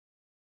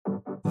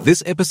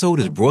This episode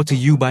is brought to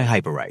you by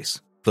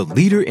Hyperice, the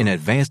leader in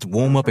advanced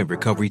warm-up and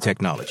recovery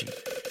technology.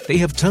 They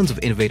have tons of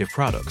innovative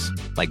products,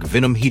 like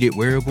Venom-heated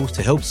wearables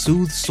to help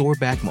soothe sore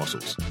back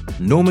muscles,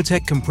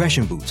 Normatec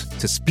compression boots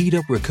to speed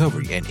up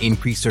recovery and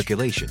increase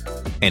circulation,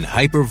 and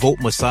Hypervolt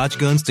massage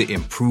guns to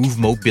improve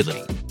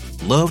mobility.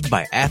 Loved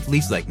by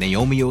athletes like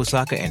Naomi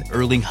Osaka and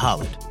Erling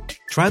Haaland.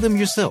 Try them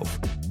yourself.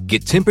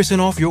 Get 10%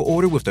 off your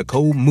order with the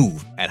code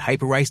MOVE at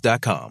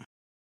Hyperice.com.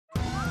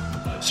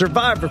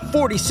 Survivor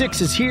 46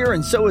 is here,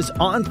 and so is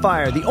On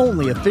Fire, the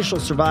only official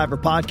Survivor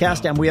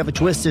podcast, and we have a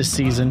twist this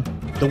season.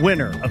 The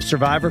winner of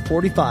Survivor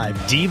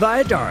 45, Dee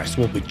Valladares,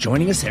 will be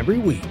joining us every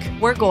week.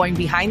 We're going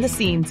behind the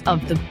scenes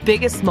of the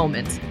biggest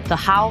moments, the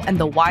how and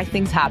the why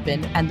things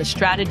happen, and the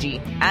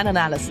strategy and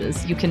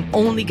analysis you can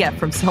only get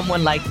from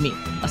someone like me,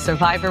 a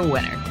Survivor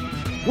winner.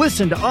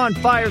 Listen to On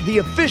Fire, the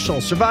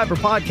official Survivor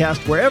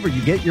podcast, wherever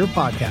you get your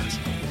podcasts.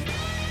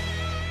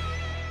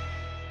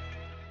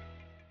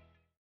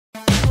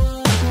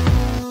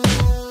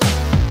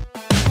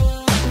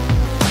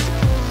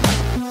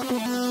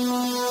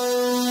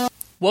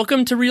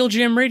 Welcome to Real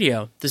GM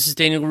Radio. This is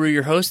Daniel LaRue,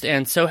 your host,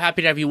 and so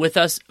happy to have you with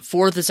us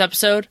for this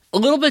episode. A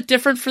little bit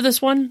different for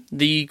this one.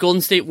 The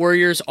Golden State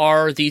Warriors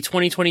are the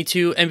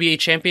 2022 NBA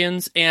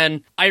champions,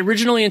 and I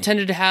originally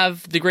intended to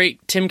have the great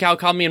Tim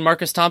Kawakami and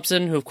Marcus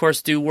Thompson, who of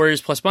course do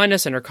Warriors Plus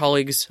Minus and are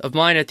colleagues of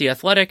mine at The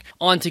Athletic,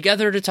 on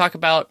together to talk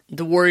about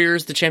the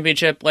Warriors, the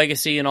championship,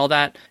 legacy, and all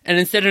that. And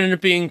instead it ended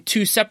up being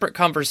two separate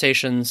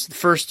conversations. The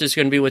first is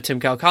going to be with Tim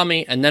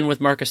Kawakami and then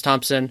with Marcus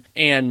Thompson,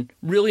 and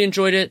really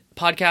enjoyed it.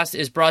 Podcast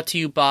is brought to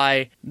you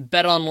by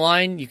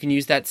BetOnline. You can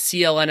use that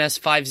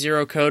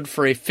CLNS50 code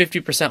for a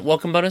 50%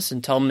 welcome bonus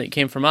and tell them that it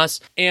came from us.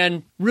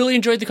 And really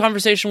enjoyed the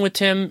conversation with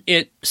Tim.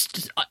 It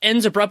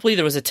ends abruptly.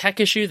 There was a tech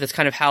issue. That's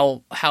kind of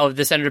how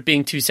this ended up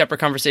being two separate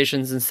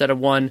conversations instead of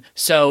one.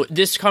 So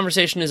this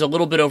conversation is a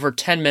little bit over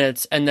 10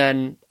 minutes, and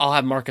then I'll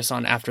have Marcus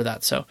on after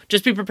that. So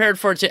just be prepared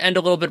for it to end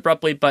a little bit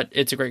abruptly, but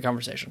it's a great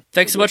conversation.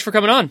 Thanks so much for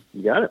coming on.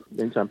 You got it.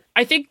 Anytime.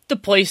 I think the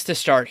place to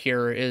start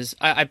here is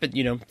I've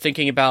been,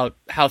 thinking about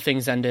how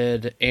things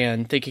ended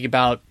and thinking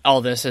about all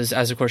this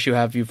as of course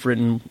you've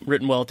written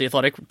well at The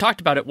Athletic,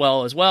 talked about it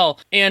well as well.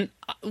 And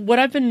what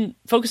I've been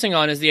focusing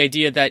on is the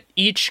idea that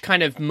each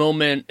kind of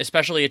moment,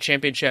 especially a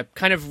championship,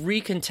 kind of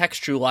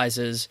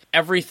recontextualizes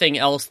everything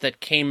else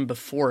that came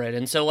before it.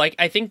 And so,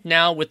 I think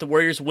now with the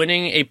Warriors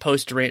winning a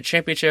post-Durant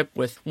championship,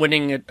 with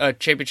winning a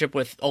championship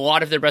with a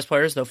lot of their best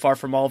players, though far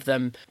from all of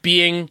them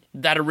being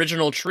that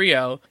original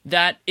trio,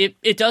 that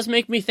it does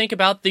make me think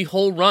about the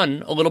whole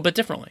run a little bit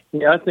differently.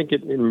 Yeah, I think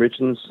it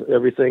enriches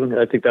everything.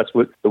 I think that's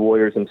what the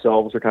Warriors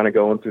themselves are kind of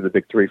going through, the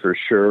big three for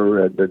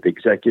sure, the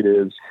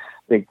executives.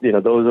 I think,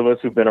 those of us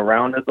who've been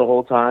around it the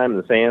whole time,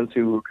 the fans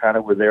who kind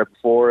of were there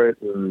before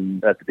it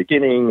and at the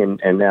beginning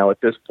and now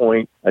at this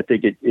point, I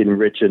think it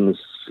enriches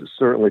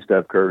certainly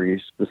Steph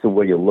Curry's, just the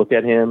way you look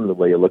at him, the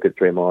way you look at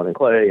Draymond and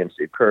Clay and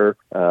Steve Kerr,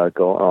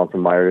 go on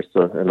from Myers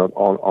and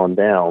on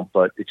down.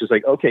 But it's just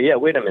like, okay, yeah,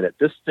 wait a minute.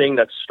 This thing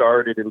that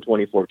started in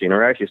 2014,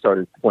 or actually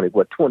started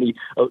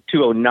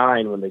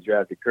 2009 when they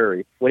drafted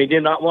Curry, when he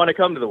did not want to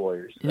come to the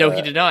Warriors. No,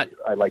 he did not.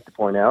 I'd like to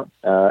point out.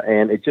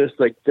 And it just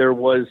like this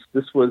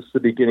was the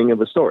beginning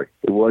of the story.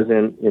 It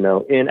wasn't,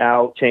 in,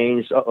 out,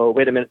 change. Oh,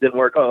 wait a minute, didn't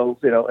work.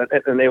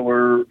 And they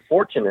were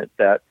fortunate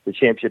that the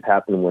championship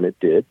happened when it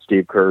did.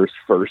 Steve Kerr's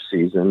first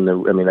season.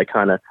 That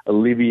kind of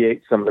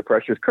alleviates some of the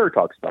pressures. Kerr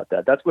talks about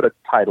that. That's what a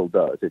title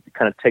does. It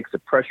kind of takes the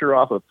pressure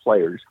off of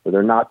players where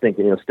they're not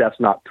thinking, Steph's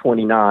not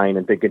 29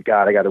 and thinking,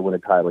 God, I got to win a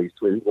title. He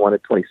won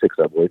at 26,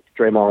 I believe.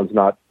 Draymond's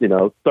not,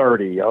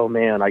 30. Oh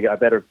man, I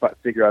better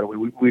figure out a way.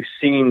 We've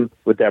seen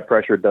what that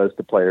pressure does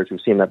to players.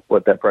 We've seen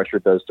what that pressure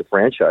does to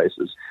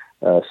franchises.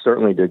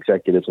 Certainly to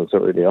executives and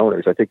certainly the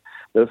owners. I think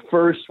the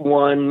first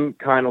one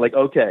kind of like,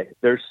 okay,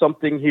 there's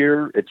something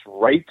here. It's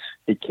right.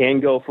 It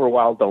can go for a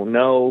while. Don't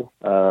know.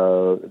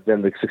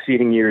 Then the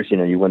succeeding years,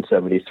 you win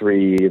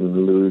 73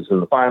 and lose in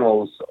the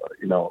finals.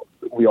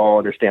 We all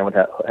understand what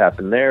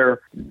happened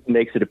there.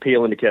 Makes it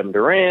appealing to Kevin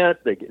Durant.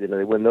 They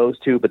win those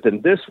two. But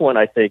then this one,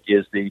 I think,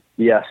 is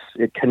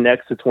it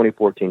connects to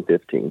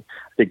 2014-15.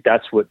 I think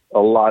that's what a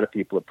lot of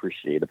people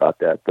appreciate about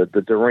that.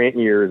 The Durant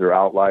years are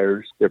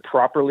outliers. They're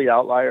properly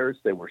outliers.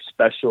 They were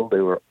special. They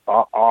were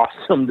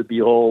awesome to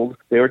behold.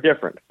 They were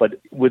different. But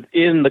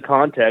within the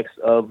context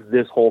of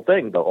this whole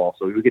thing, though,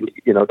 also, we can,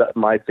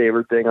 my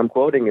favorite thing I'm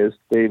quoting is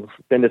they've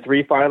been to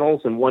 3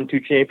 finals and won 2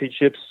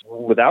 championships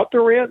without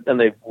Durant, and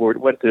they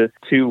went to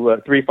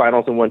 3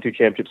 finals and won 2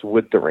 championships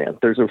with Durant.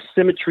 There's a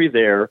symmetry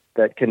there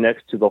that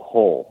connects to the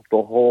whole.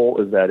 The whole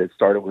is that it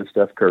started with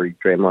Steph Curry,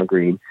 Draymond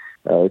Green,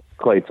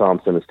 Klay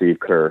Thompson, and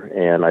Steve Kerr.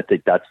 And I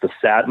think that's the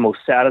most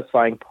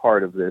satisfying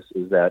part of this,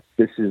 is that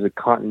this is a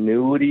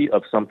continuity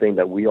of something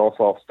that we all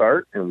saw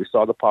start and we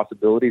saw the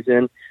possibilities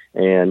in.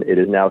 and it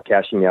is now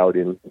cashing out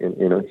in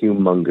a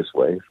humongous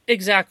way.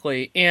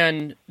 Exactly.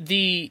 And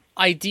the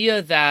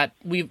idea that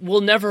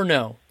we'll never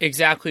know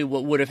exactly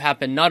what would have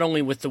happened, not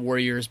only with the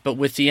Warriors, but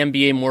with the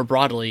NBA more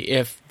broadly,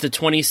 if the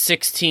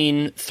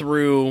 2016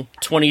 through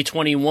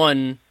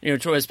 2021,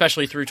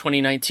 especially through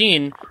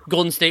 2019,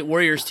 Golden State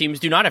Warriors teams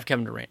do not have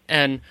Kevin Durant.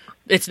 And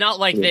it's not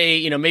like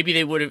maybe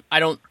they would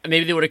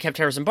have kept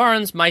Harrison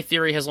Barnes. My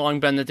theory has long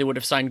been that they would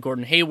have signed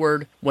Gordon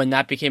Hayward when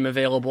that became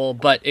available,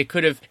 but it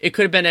could have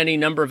been any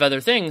number of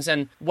other things.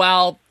 And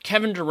while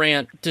Kevin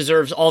Durant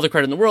deserves all the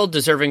credit in the world,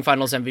 deserving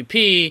Finals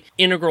MVP,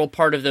 integral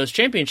part of those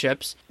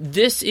championships,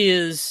 this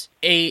is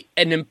an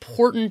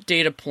important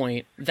data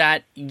point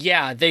that,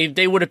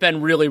 they would have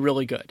been really,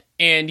 really good.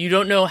 And you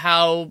don't know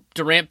how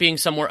Durant being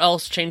somewhere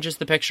else changes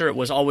the picture. It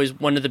was always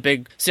one of the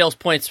big sales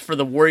points for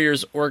the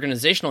Warriors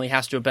organizationally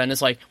has to have been,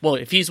 is like, well,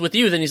 if he's with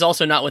you, then he's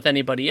also not with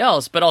anybody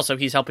else, but also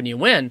he's helping you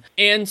win.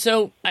 And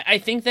so I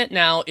think that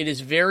now it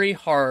is very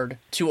hard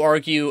to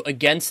argue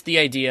against the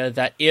idea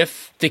that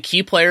if the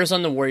key players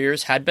on the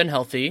Warriors had been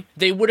healthy,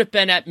 they would have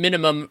been at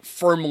minimum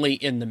firmly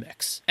in the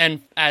mix.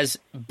 And as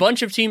a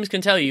bunch of teams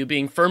can tell you,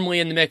 being firmly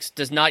in the mix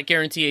does not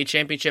guarantee a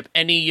championship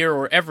any year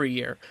or every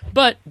year.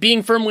 But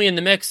being firmly in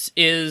the mix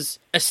is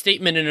a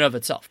statement in and of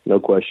itself. No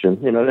question.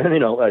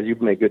 As you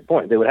make a good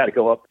point, they would have had to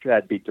go up to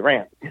try to beat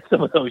Durant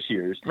some of those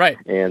years. Right.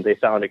 And they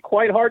found it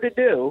quite hard to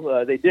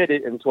do. They did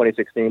it in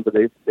 2016, but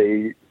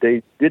they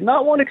did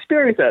not want to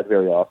experience that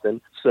very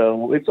often.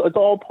 So it's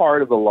all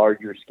part of the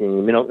larger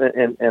scheme,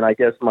 and I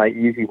guess my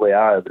easy way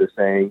out of it is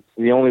saying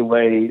the only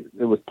way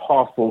it was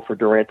possible for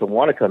Durant to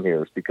want to come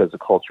here is because the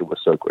culture was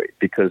so great,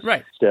 because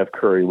Steph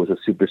Curry was a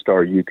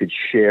superstar you could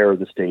share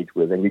the stage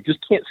with, and you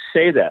just can't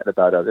say that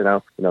about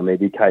others.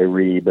 Maybe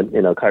Kyrie, but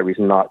Kyrie's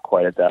not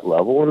quite at that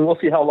level, and we'll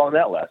see how long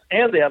that lasts.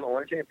 And they haven't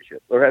won a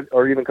championship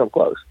or even come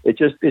close. It's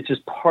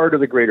just part of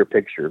the greater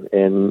picture,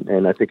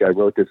 and I think I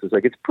wrote this as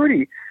like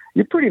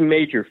you're a pretty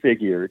major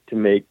figure to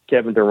make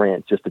Kevin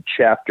Durant just a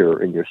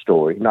chapter in your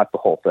story, not the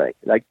whole thing.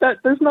 Like that,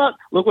 there's not.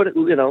 Look what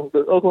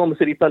the Oklahoma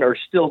City Thunder are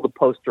still the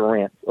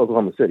post-Durant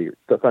Oklahoma City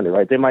Thunder,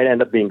 right? They might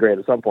end up being great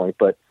at some point,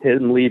 but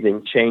him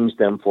leaving changed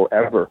them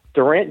forever.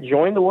 Durant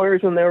joined the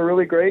Warriors when they were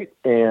really great,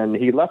 and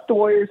he left the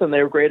Warriors and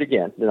they were great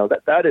again.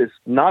 That is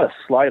not a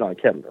slight on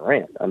Kevin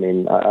Durant. I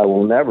mean, I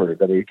will never.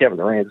 Kevin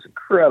Durant is an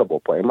incredible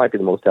player. He might be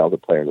the most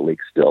talented player in the league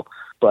still.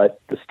 But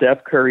the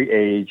Steph Curry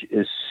age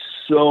is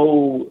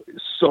so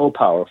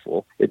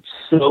powerful. It's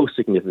so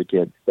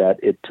significant that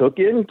it took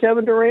in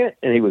Kevin Durant,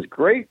 and he was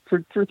great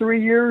for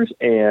 3 years,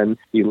 and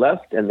he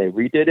left, and they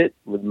redid it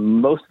with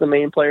most of the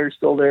main players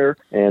still there,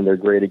 and they're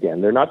great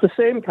again. They're not the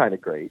same kind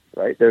of great,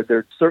 right?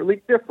 They're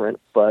certainly different,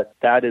 but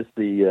that is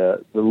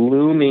the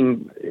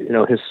looming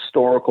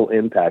historical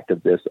impact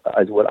of this.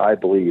 Is what I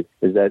believe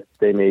is that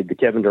they made the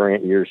Kevin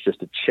Durant years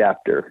just a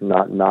chapter,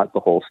 not the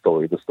whole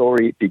story. The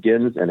story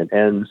begins and it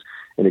ends,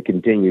 and it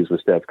continues with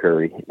Steph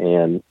Curry,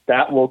 and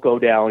that will go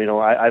down.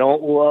 I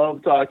don't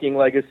love talking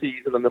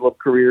legacies in the middle of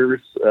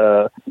careers.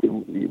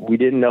 We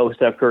didn't know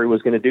Steph Curry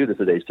was going to do this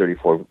at age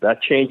 34.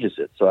 That changes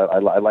it. So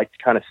I like to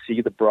kind of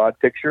see the broad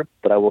picture.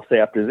 But I will say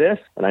after this,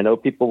 and I know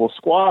people will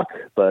squawk,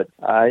 but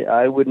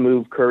I would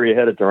move Curry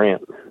ahead of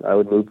Durant.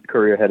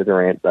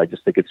 I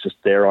just think it's just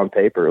there on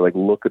paper. Like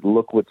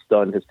look what's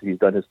done. He's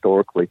done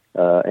historically,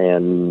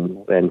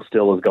 and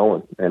still is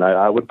going. And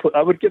I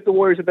would give the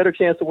Warriors a better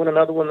chance to win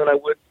another one than I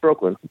would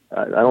Brooklyn.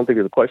 I don't think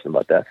there's a question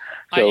about that.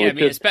 So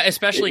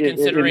especially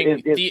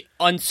considering the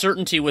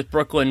uncertainty with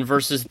Brooklyn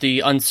versus the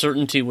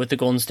uncertainty with the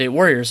Golden State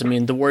Warriors. I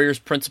mean, the Warriors'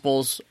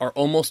 principals are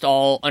almost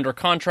all under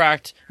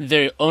contract.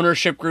 The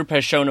ownership group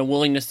has shown a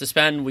willingness to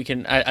spend. We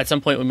can, at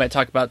some point, we might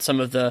talk about some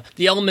of the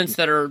elements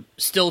that are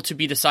still to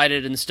be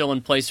decided and still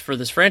in place for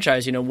this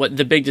franchise. What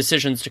the big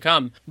decisions to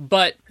come.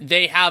 But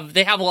they have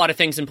a lot of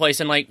things in place.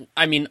 And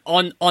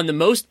on the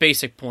most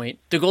basic point,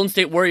 the Golden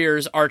State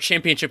Warriors are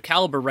championship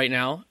caliber right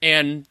now,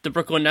 and the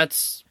Brooklyn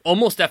Nets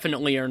almost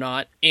definitely are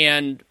not,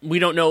 and we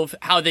don't know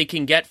how they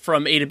can get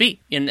from A to B,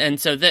 and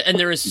so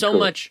there is so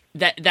much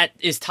that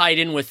is tied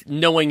in with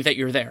knowing that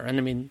you're there, and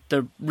I mean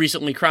the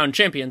recently crowned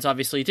champions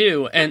obviously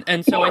do,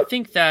 and so I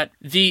think that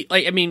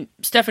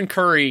Stephen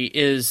Curry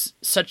is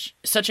such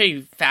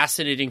a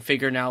fascinating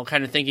figure now,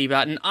 kind of thinking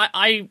about, and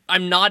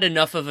I'm not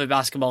enough of a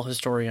basketball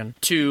historian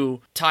to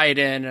tie it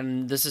in,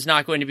 and this is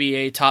not going to be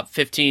a top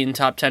 15,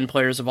 top 10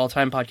 players of all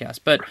time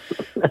podcast, but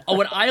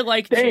what I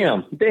like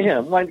damn,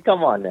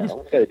 come on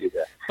now. Do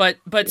that.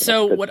 But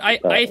so what I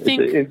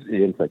think,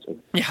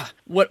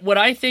 what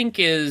I think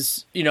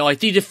is, like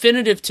the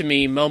definitive to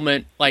me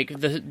moment, like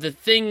the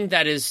thing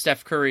that is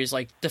Steph Curry's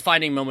like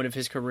defining moment of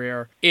his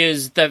career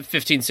is the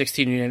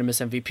 15-16 unanimous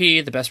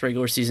MVP, the best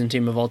regular season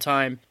team of all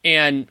time.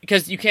 And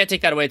because you can't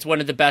take that away, it's one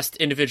of the best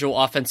individual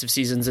offensive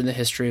seasons in the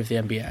history of the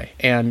NBA.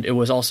 And it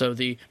was also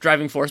the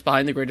driving force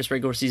behind the greatest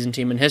regular season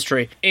team in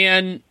history.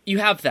 And you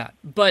have that.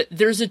 But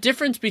there's a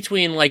difference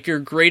between like your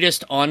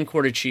greatest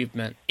on-court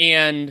achievement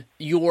and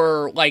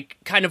your like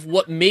kind of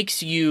what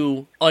makes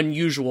you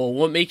unusual,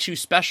 what makes you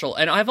special.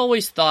 And I've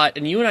always thought,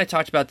 and you and I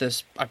talked about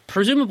this,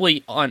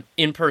 presumably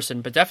in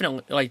person, but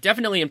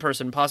definitely in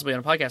person, possibly on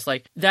a podcast,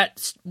 like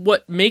that's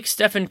what makes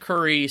Stephen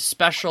Curry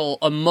special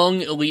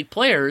among elite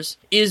players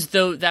is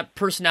that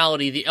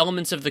personality, the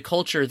elements of the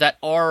culture that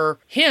are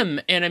him.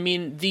 And I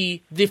mean,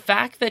 the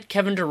fact that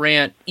Kevin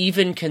Durant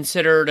even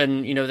considered,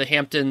 and the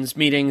Hamptons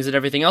meetings and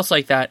everything else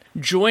like that,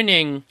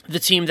 joining the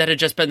team that had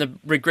just been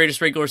the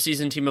greatest regular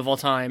season team of all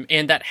time,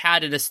 and that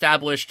had an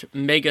established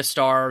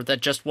megastar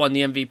that just won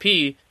the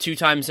MVP 2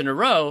 times in a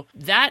row,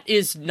 that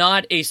is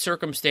not a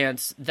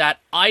circumstance that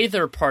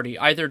either party,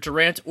 either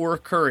Durant or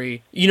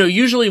Curry,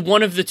 usually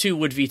one of the two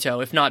would veto,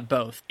 if not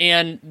both.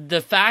 And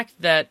the fact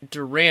that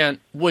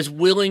Durant was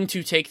willing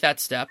to take that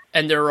step,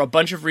 and there are a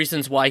bunch of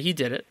reasons why he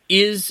did it,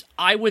 is,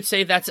 I would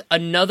say that's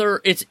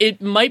another,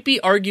 it might be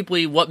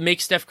arguably what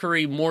makes Steph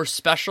Curry more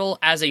special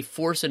as a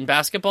force in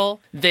basketball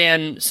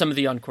than some of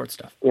the on-court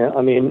stuff. Yeah,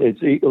 I mean,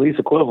 it's at least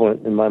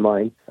equivalent in my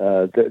mind.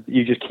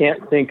 You just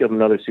can't think of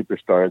another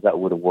superstar that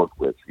would have worked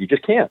with. You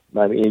just can't.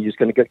 I mean, you're just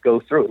going to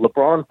go through it.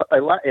 LeBron,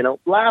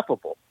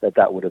 laughable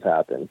that would have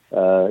happened.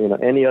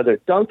 Any other,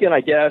 Duncan,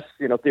 I guess,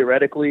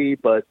 theoretically,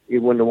 but he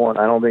wouldn't have won.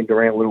 I don't think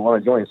Durant would have wanted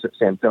to join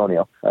San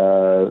Antonio.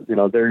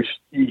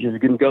 You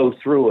just can go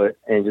through it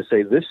and just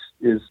say, this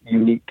is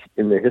unique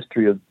in the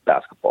history of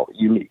basketball.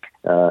 Unique.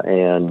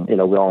 And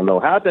we all know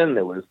what happened.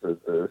 There was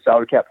the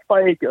salary cap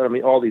spike. I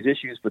mean, all these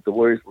issues, but the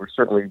Warriors were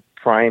certainly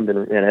primed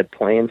and had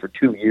planned for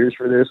 2 years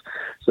for this.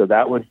 So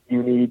that was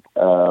unique.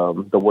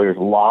 The Warriors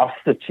lost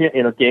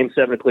Game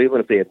 7 to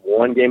Cleveland. If they had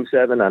won Game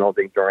 7, I don't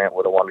think Durant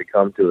would have wanted to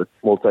come to a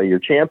multi-year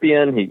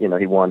champion.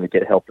 He wanted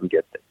to help them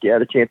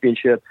get a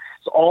championship.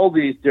 So all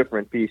these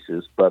different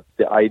pieces, but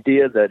the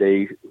idea that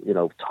a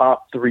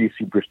top 3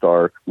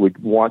 superstar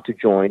would want to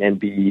join and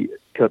be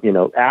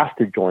asked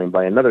to join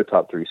by another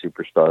top 3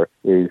 superstar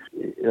is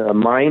a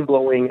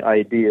mind-blowing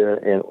idea,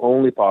 and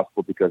only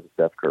possible because of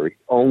Steph Curry.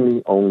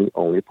 Only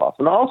possible.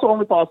 And also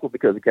only possible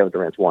because of Kevin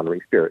Durant's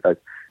wandering spirit.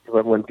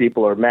 When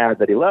people are mad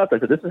that he left, I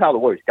said, this is how the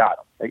Warriors got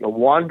him. Like a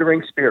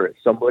wandering spirit,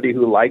 somebody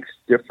who likes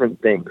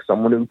different things,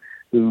 someone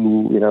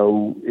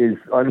who is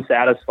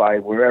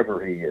unsatisfied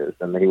wherever he is.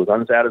 And he was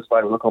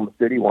unsatisfied with Oklahoma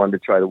City, wanted to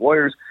try the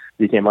Warriors,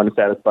 became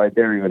unsatisfied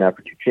there even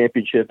after 2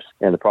 championships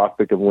and the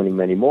prospect of winning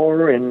many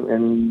more,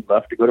 and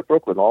left to go to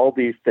Brooklyn. All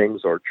these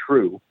things are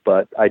true,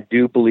 but I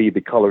do believe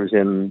it colors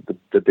in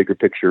the bigger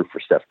picture for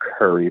Steph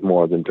Curry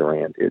more than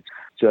Durant. It's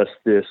just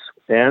this,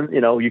 and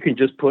you can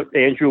just put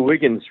Andrew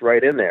Wiggins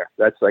right in there.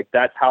 That's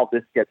how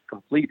this gets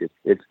completed.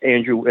 It's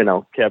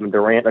Kevin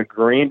Durant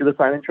agreeing to the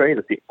sign and trade.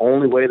 It's the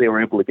only way they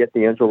were able to get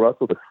D'Angelo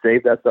Russell to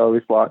save that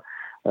salary slot.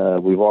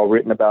 We've all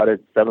written about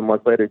it. 7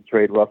 months later,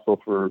 trade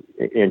Russell for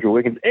Andrew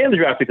Wiggins, and the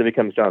draft pick that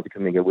becomes Jonathan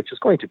Kuminga, which is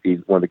going to be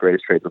one of the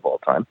greatest trades of all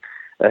time.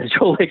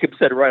 Joel Lacob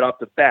said right off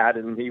the bat,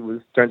 and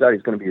turns out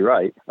he's going to be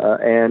right.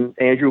 And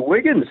Andrew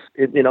Wiggins,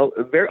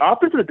 very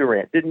opposite of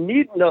Durant,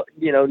 needed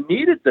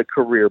the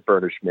career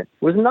burnishment.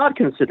 Was not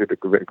considered a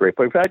great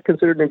player. In fact,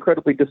 considered an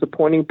incredibly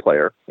disappointing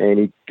player. And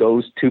he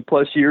goes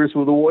 2+ years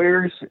with the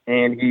Warriors,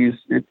 and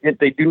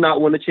they do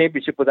not win the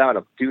championship without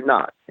him. Do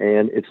not.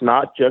 And it's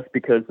not just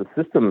because the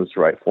system is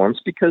right for him.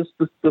 It's because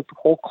the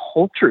whole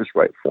culture is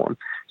right for him.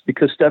 It's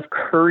because Steph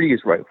Curry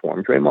is right for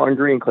him. Draymond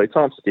Green, Klay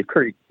Thompson, Steve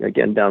Curry,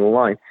 again down the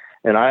line.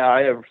 And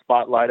I have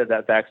spotlighted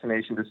that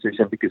vaccination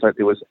decision because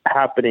it was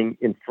happening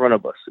in front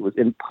of us. It was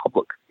in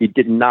public. He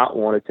did not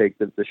want to take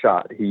the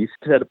shot. He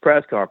said at a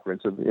press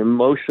conference,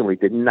 emotionally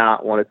did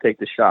not want to take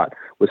the shot,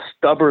 was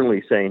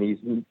stubbornly saying he's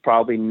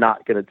probably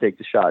not going to take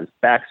the shot. His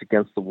back's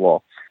against the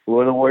wall.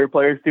 What do the Warrior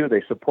players do?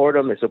 They support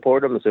him,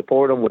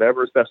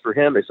 whatever is best for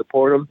him, they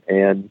support him,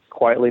 and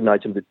quietly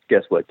nudge him to,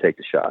 guess what, take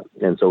the shot.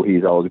 And so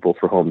he's eligible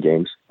for home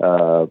games.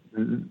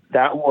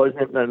 That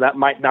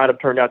might not have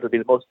turned out to be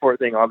the most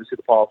important thing. Obviously,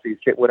 the policies,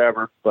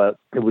 whatever, but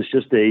it was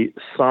just a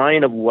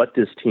sign of what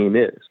this team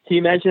is. Can you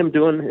imagine him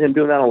doing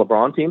that on a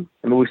LeBron team?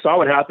 I mean, we saw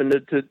what happened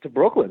to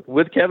Brooklyn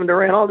with Kevin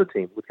Durant on the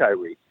team, with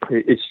Kyrie.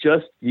 It's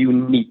just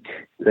unique.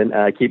 And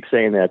I keep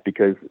saying that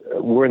because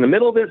we're in the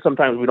middle of it.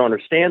 Sometimes we don't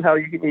understand how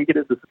unique it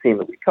is. It's a team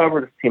that we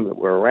covered. It's a team that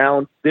we're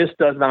around. This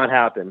does not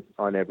happen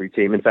on every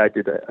team. In fact,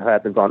 it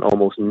happens on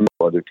almost no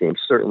other team,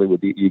 certainly with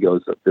the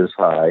egos this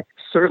high.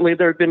 Certainly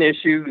there have been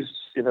issues,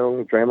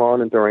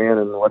 Draymond and Durant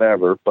and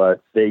whatever,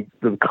 but the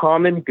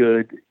common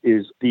good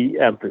is the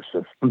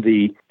emphasis,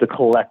 the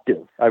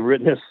collective. I've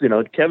written this,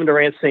 Kevin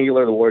Durant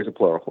singular, the Warriors are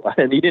plural.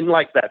 And he didn't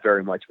like that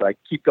very much, but I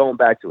keep going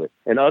back to it.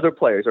 And other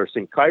players are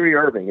saying Kyrie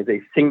Irving is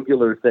a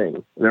singular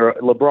thing.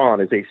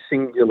 LeBron is a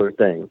singular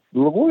thing. The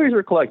Warriors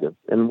are collective.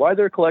 And why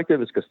they're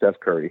collective is because Steph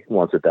Curry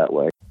wants it that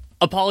way.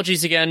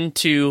 Apologies again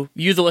to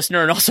you, the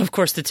listener, and also, of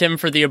course, to Tim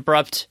for the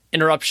abrupt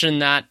interruption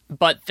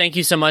but thank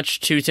you so much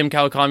to Tim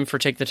Kawakami for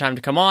taking the time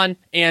to come on.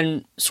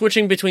 And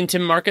switching between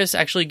Tim and Marcus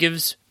actually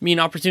gives me an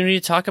opportunity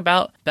to talk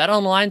about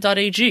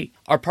BetOnline.ag.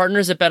 Our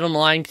partners at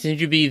BetOnline continue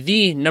to be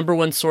the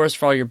 #1 source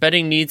for all your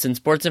betting needs and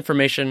sports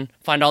information.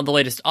 Find all the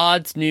latest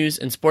odds, news,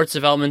 and sports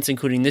developments,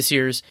 including this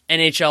year's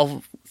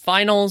NHL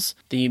finals,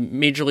 the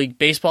Major League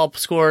Baseball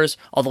scores,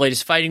 all the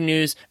latest fighting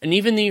news, and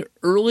even the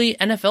early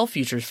NFL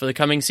futures for the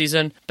coming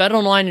season.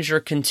 BetOnline is your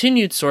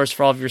continued source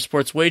for all of your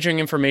sports wagering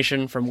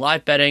information, from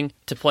live betting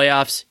to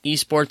playoffs,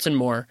 esports, and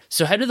more.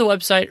 So head to the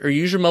website or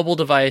use your mobile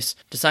device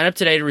to sign up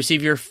today to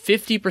receive your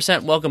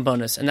 50% welcome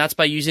bonus, and that's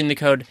by using the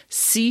code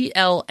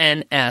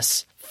CLNS50.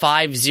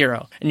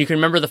 And you can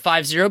remember the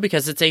 50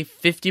 because it's a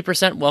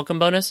 50% welcome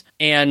bonus,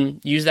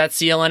 and use that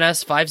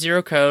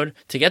CLNS50 code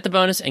to get the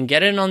bonus and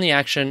get in on the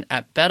action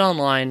at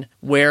BetOnline,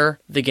 where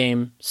the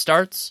game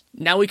starts.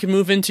 Now we can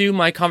move into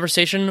my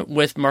conversation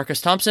with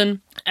Marcus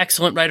Thompson,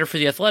 excellent writer for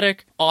The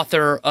Athletic,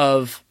 author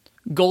of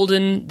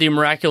Golden, The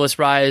Miraculous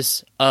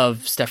Rise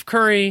of Steph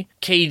Curry,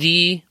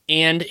 KD,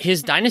 and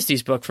his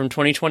Dynasties book from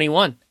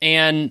 2021.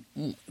 And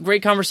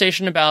great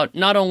conversation about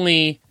not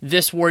only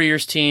this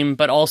Warriors team,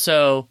 but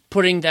also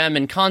putting them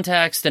in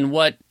context and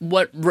what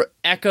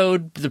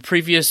echoed the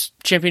previous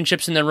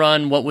championships in the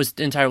run, what was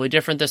entirely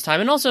different this time,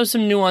 and also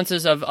some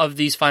nuances of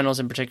these finals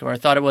in particular. I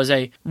thought it was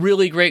a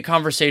really great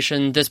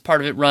conversation. This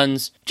part of it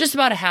runs just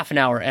about a half an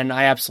hour, and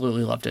I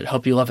absolutely loved it.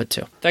 Hope you love it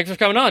too. Thanks for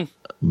coming on.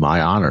 My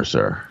honor,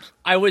 sir.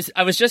 I was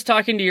just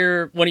talking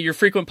to one of your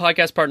frequent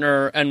podcast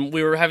partner, and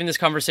we were having this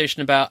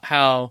conversation about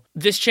how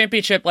this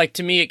championship, like,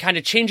 to me, it kind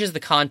of changes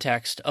the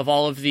context of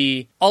all of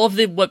the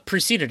what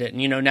preceded it.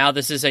 And, you know, now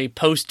this is a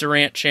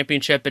post-Durant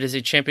championship. It is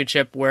a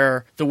championship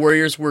where the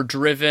Warriors were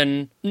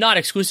driven, not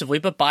exclusively,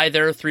 but by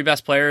their three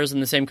best players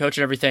and the same coach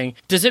and everything.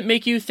 Does it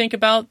make you think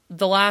about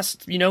the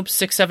last,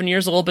 6-7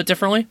 years a little bit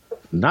differently?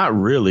 Not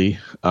really.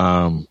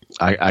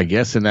 I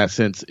guess in that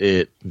sense,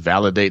 it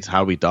validates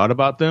how we thought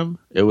about them.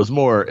 It's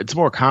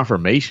more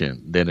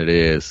confirmation than it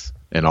is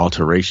an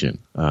alteration.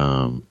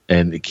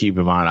 And keep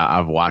in mind,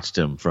 I've watched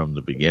him from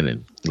the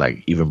beginning,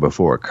 like even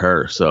before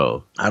Kerr.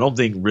 So I don't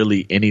think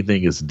really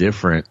anything is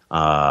different.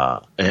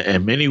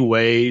 In many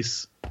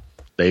ways,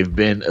 they've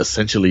been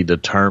essentially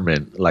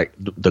determined. Like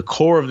the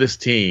core of this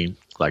team,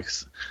 and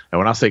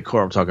when I say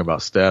core, I'm talking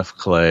about Steph,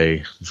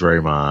 Clay,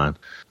 Draymond,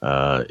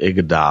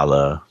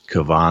 Iguodala,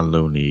 Kevon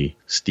Looney,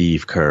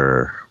 Steve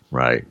Kerr,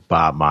 right?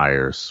 Bob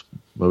Myers.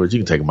 Well, you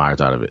can take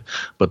Myers out of it.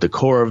 But the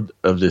core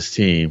of this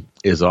team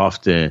is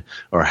often,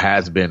 or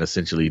has been,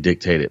 essentially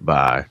dictated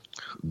by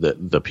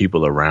the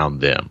people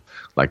around them.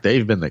 Like,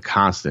 they've been the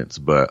constants,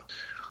 but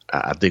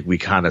I think we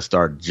kind of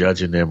start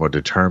judging them or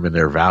determine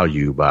their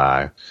value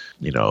by,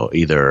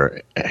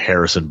 either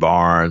Harrison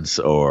Barnes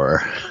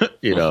or,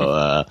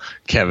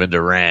 Kevin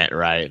Durant,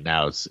 right?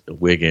 Now it's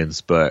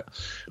Wiggins. But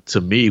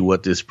to me,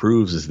 what this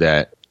proves is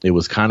that it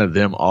was kind of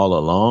them all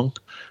along,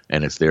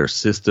 and it's their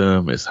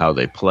system, it's how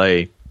they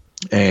play,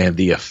 and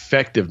the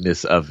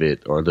effectiveness of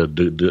it, or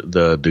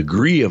the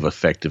degree of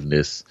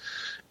effectiveness,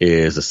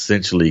 is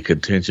essentially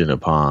contingent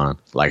upon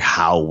like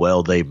how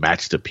well they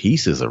match the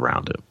pieces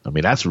around him. I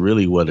mean, that's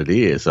really what it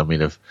is. I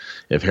mean, if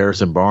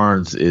Harrison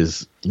Barnes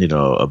is,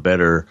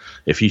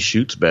 if he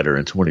shoots better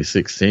in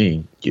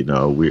 2016,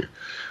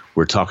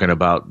 we're talking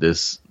about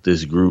this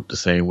group the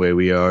same way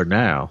we are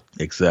now,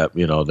 except,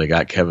 they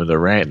got Kevin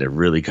Durant that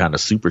really kind of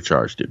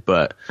supercharged it.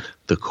 But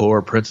the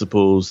core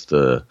principles,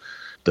 the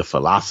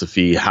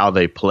philosophy, how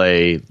they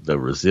play, the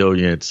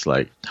resilience,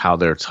 like how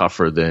they're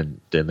tougher than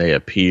they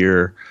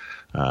appear,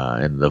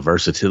 and the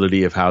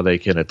versatility of how they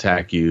can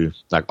attack you.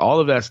 Like, all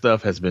of that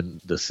stuff has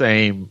been the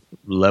same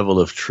level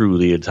of true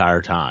the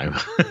entire time,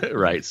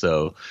 right?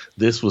 So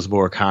this was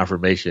more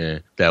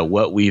confirmation that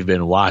what we've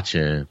been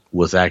watching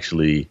was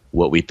actually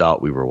what we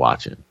thought we were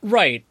watching.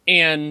 Right.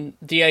 And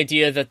the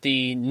idea that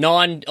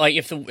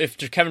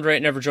if Kevin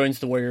Durant never joins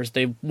the Warriors,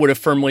 they would have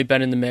firmly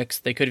been in the mix.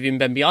 They could have even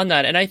been beyond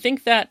that. And I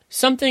think that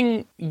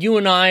something you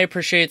and I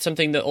appreciate,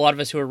 something that a lot of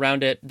us who are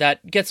around it,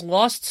 that gets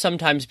lost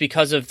sometimes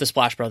because of the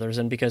Splash Brothers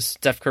and because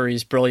Steph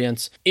Curry's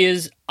brilliance,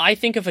 is I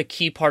think of a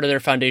key part of their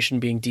foundation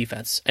being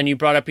defense. And you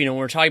brought up, when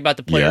we're talking about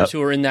the players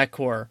who are in that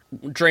core,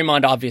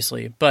 Draymond,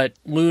 obviously, but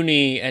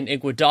Looney and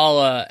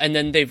Iguodala, and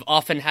then they've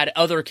often had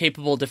other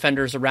capable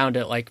defenders around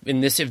it. Like in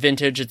this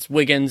vintage, it's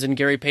Wiggins and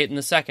Gary Payton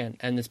II.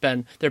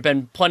 And there've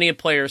been plenty of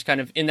players kind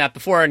of in that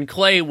before. And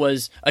Clay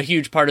was a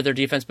huge part of their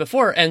defense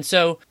before. And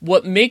so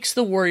what makes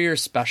the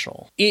Warriors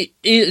special, it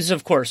is,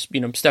 of course,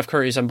 Steph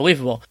Curry is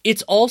unbelievable.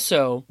 It's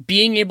also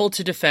being able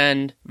to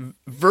defend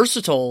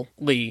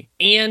versatilely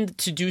and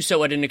to do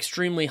so at an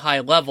extremely high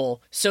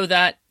level, so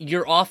that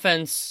your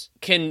offense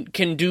can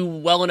do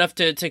well enough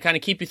to kind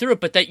of keep you through it,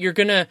 but that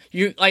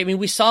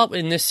we saw it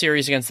in this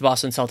series against the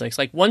Boston Celtics.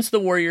 Like, once the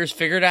Warriors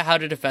figured out how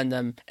to defend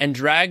them and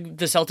drag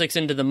the Celtics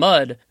into the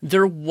mud,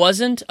 there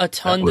wasn't a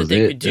ton that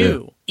they could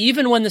do,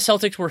 even when the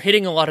Celtics were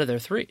hitting a lot of their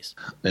threes.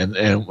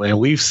 And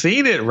we've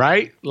seen it,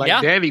 right?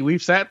 Like, Danny,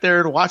 we've sat there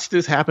and watched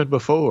this happen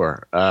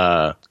before.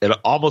 And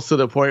almost to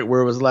the point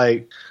where it was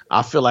like,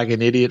 I feel like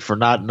an idiot for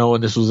not knowing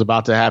this was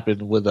about to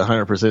happen with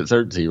 100%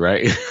 certainty,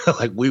 right?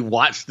 Like, we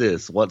watched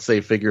this once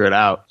they figure it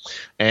out.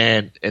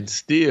 And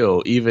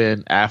still,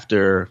 even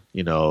after,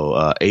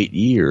 8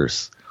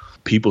 years,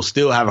 people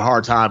still have a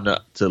hard time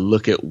to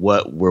look at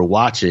what we're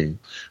watching,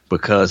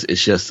 because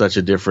it's just such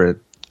a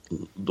different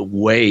the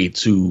way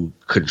to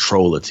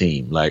control a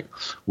team. Like,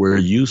 we're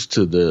used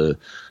to the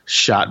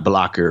shot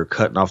blocker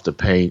cutting off the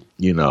paint,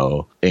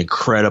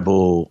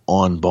 incredible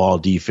on-ball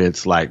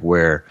defense, like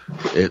where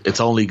it's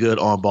only good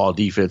on-ball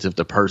defense if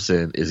the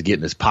person is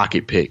getting his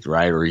pocket picked,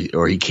 right?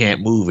 Or he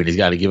can't move and he's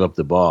got to give up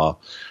the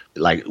ball.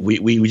 Like,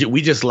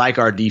 we just like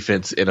our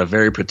defense in a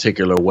very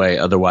particular way.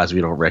 Otherwise,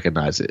 we don't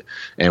recognize it.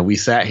 And we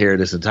sat here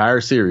this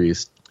entire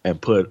series and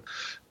put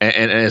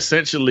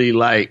essentially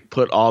like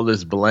put all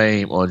this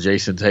blame on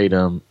Jason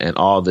Tatum and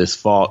all this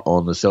fault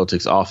on the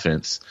Celtics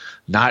offense,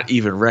 not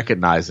even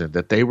recognizing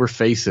that they were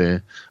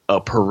facing a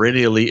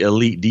perennially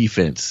elite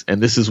defense,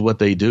 and this is what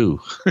they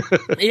do.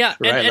 Yeah,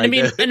 right? and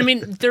I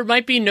mean, there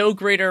might be no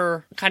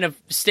greater kind of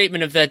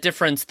statement of that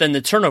difference than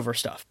the turnover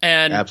stuff.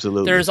 And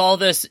absolutely, there's all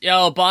this,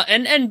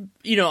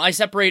 I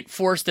separate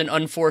forced and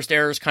unforced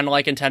errors, kind of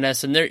like in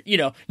tennis. And there,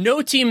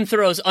 no team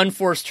throws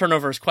unforced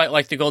turnovers quite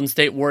like the Golden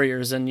State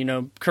Warriors. And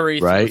Curry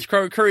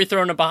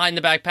throwing a behind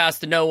the back pass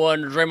to no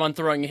one, or Draymond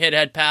throwing a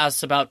hit-head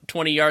pass about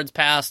 20 yards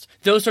past,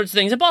 those sorts of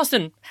things. And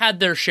Boston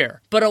had their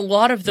share, but a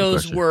lot of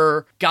those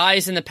were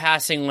guys in the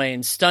passing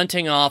lane,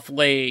 stunting off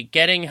late,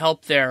 getting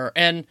help there.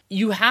 And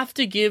you have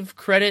to give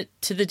credit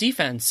to the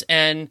defense.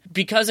 And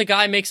because a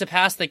guy makes a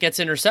pass that gets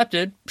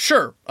intercepted,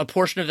 sure, a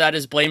portion of that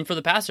is blame for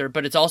the passer,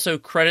 but it's also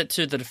credit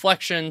to the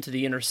deflection, to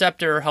the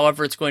interceptor,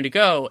 however it's going to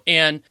go.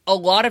 And a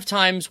lot of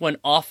times when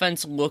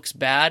offense looks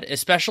bad,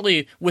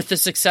 especially with the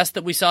success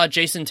that we saw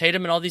Jason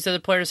Tatum and all these other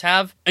players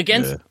have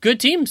against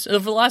good teams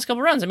over the last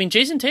couple rounds. I mean,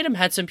 Jason Tatum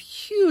had some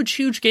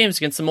huge games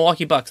against the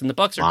Milwaukee Bucks, and the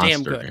Bucks are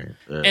damn good.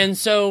 Yeah. And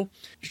so,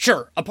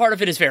 sure, a part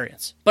of it is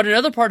variance, but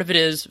another part of it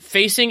is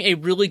facing a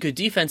really good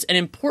defense, and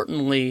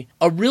importantly,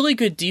 a really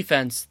good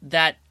defense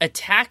that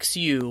attacks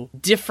you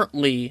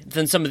differently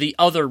than some of the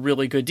other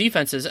really good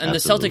defenses. And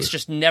absolutely. The Celtics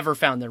just never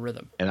found their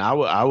rhythm. And I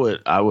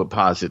would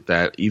posit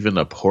that even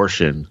a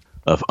portion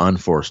of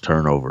unforced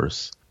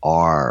turnovers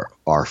are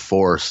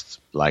forced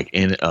like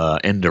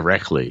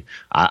indirectly.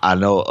 I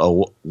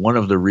know one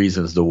of the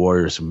reasons the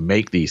Warriors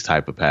make these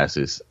type of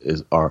passes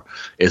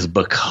is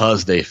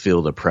because they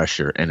feel the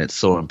pressure, and it's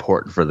so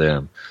important for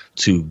them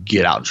to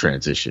get out in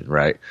transition,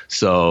 right?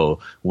 So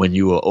when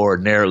you will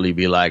ordinarily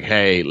be like,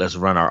 hey, let's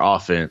run our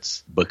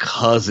offense,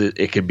 because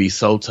it can be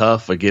so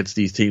tough against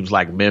these teams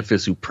like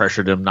Memphis who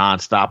pressure them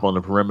nonstop on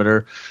the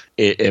perimeter,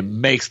 it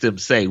makes them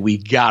say, we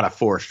gotta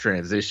force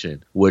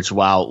transition, which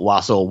while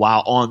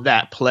on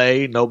that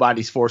play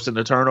nobody's forcing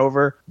the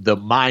turnover, the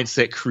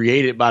mindset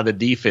created by the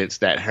defense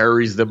that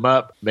hurries them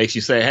up makes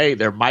you say, hey,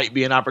 there might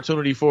be an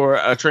opportunity for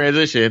a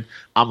transition,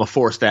 I'm gonna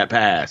force that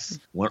pass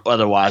when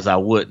otherwise I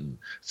wouldn't.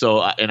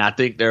 So, and I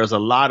think there's a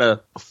lot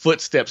of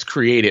footsteps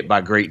created by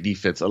great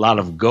defense, a lot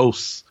of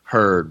ghosts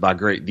heard by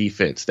great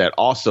defense that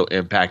also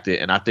impacted.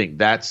 And I think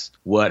that's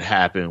what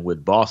happened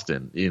with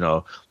Boston.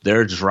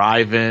 They're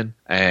driving,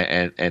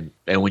 and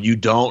when you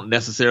don't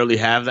necessarily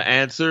have the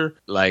answer,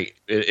 like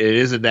it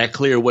isn't that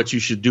clear what you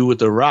should do with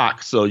the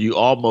rock. So you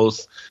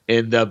almost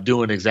end up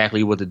doing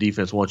exactly what the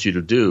defense wants you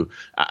to do.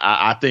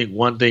 I think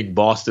one thing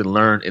Boston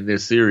learned in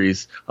this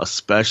series,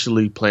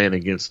 especially playing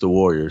against the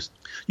Warriors,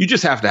 you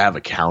just have to have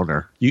a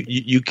counter.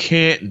 You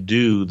can't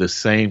do the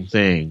same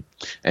thing,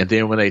 and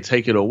then when they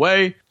take it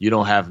away, you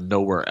don't have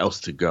nowhere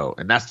else to go.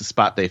 And that's the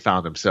spot they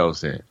found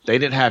themselves in. They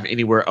didn't have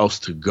anywhere else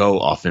to go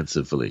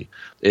offensively.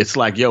 It's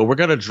like, yo, we're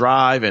going to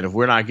drive, and if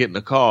we're not getting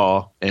a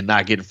call and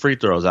not getting free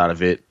throws out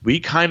of it, we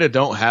kind of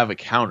don't have a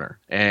counter.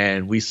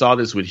 And we saw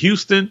this with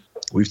Houston.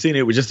 We've seen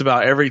it with just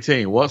about every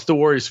team. Once the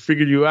Warriors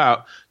figured you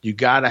out, you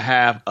got to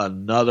have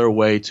another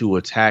way to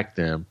attack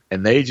them.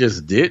 And they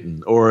just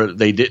didn't, or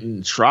they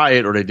didn't try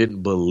it, or they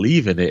didn't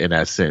believe in it in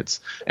that sense.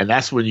 And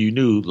that's when you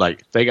knew,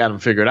 like, they got them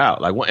figured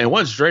out. Like, and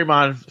once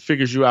Draymond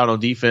figures you out on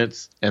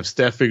defense and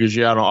Steph figures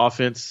you out on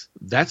offense,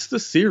 that's the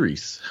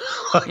series.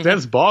 Like,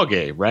 that's ball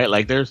game, right?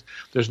 Like, there's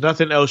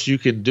nothing else you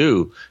can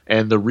do.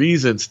 And the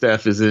reason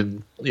Steph is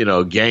in,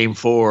 game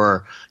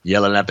 4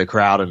 yelling at the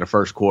crowd in the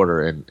first quarter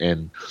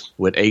and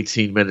with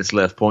 18 minutes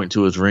left pointing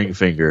to his ring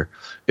finger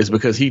is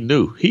because he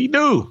knew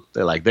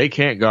that, like, they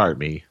can't guard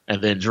me.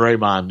 And then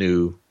Draymond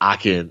knew,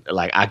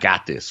 I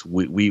got this.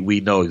 We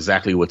know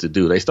exactly what to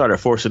do. They started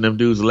forcing them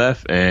dudes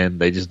left, and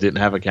they just didn't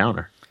have a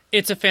counter.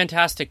 It's a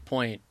fantastic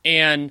point.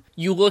 And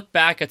you look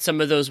back at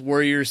some of those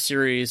Warriors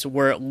series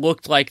where it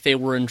looked like they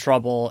were in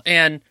trouble.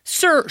 And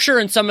sure,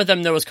 in some of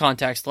them there was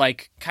context,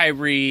 like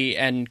Kyrie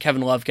and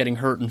Kevin Love getting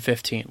hurt in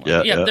 15.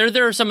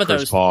 There are some of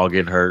Chris those. Paul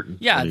getting hurt.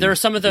 Yeah, there are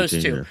some of those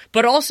too.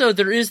 But also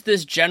there is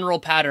this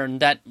general pattern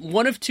that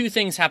one of two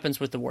things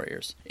happens with the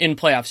Warriors in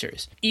playoff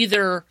series.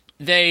 Either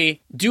they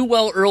do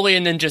well early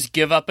and then just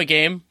give up a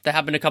game. That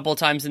happened a couple of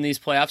times in these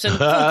playoffs.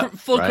 And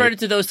full right. Credit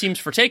to those teams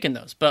for taking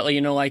those. But,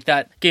 like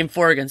that Game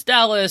 4 against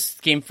Dallas,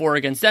 Game 4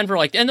 against Denver,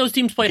 and those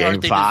teams played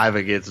hard. Game 5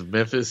 against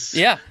Memphis.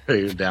 Yeah.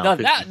 Down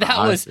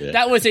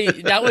that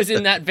was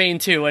in that vein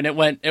too, and it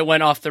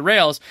went off the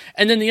rails.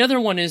 And then the other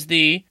one is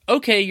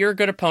you're a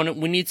good opponent,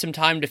 we need some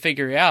time to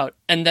figure it out.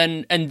 And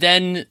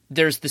then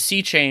there's the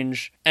sea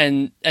change,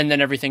 and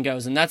then everything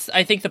goes. And that's,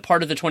 I think, the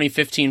part of the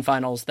 2015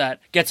 finals that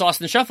gets lost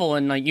in the shuffle.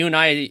 And like you and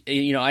I,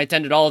 I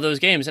attended all of those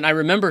games, and I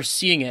remember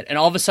seeing it, and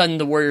all of a sudden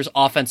the Warriors'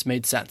 offense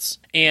made sense.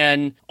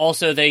 And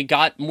also they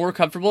got more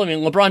comfortable. I mean,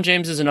 LeBron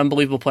James is an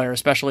unbelievable player,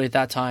 especially at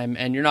that time,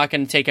 and you're not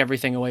going to take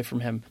everything away from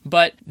him.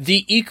 But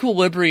the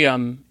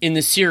equilibrium in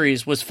the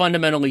series was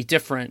fundamentally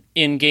different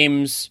in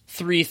games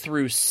 3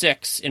 through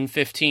 6 in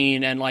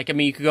 15. And like, I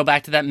mean, you could go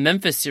back to that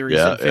Memphis series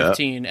in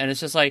 15, and it's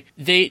just like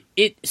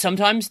it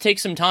sometimes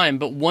takes some time,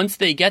 but once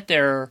they get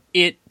there,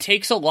 it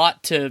takes a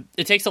lot to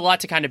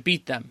kind of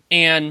beat them.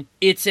 And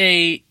it's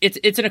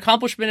an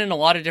accomplishment in a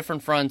lot of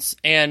different fronts.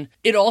 And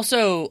it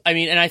also, I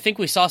mean, and I think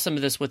we saw some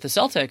of this with the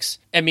Celtics.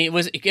 I mean,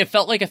 it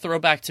felt like a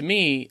throwback to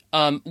me,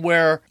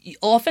 where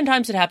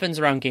oftentimes it happens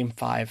around game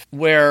 5,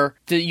 where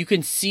you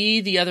can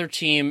see the other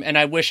team, and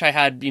I wish I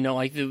had,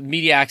 like the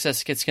media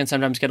access can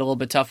sometimes get a little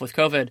bit tough with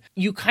COVID.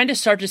 You kind of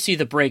start to see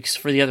the breaks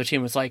for the other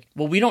team. It's like,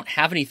 well, we don't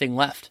have anything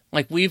left.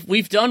 Like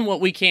we've done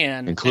what we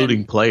can,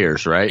 including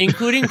players, right?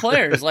 Including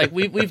players. Like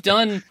we've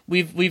done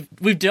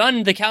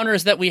the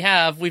counters that we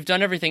have. We've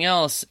done everything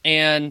else,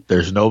 and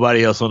there's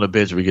nobody else on the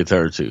bench we can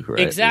turn to, right?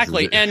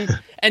 Exactly,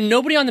 and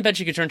nobody on the bench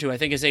you could turn to, I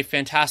think, is a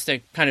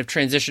fantastic kind of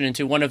transition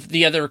into one of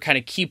the other kind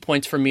of key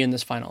points for me in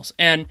this finals.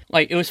 And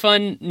like it was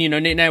fun, Nate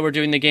and I were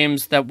doing the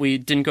games that we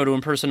didn't go to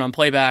in person on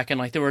playback, and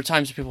like there were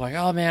times where people were like,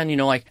 oh man,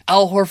 like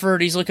Al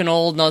Horford, he's looking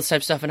old and all this type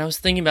of stuff. And I was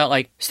thinking about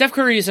like Steph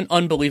Curry is an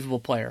unbelievable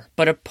player,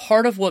 but a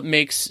part of what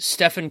makes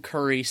Stephen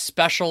Curry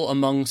special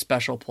among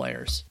special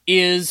players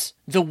is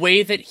the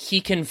way that he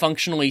can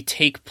functionally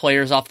take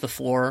players off the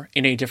floor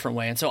in a different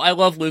way. And so I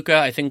love Luka.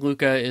 I think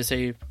Luka is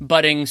a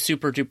budding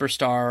super duper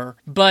star.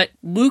 But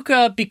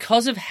Luka,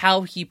 because of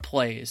how he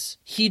plays,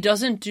 he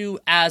doesn't do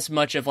as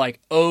much of like,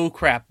 oh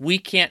crap, we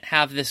can't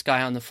have this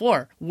guy on the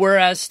floor.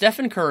 Whereas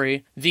Stephen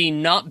Curry,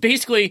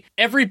 basically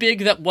every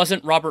big that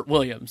wasn't Robert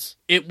Williams,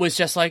 it was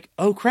just like,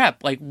 oh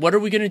crap, like what are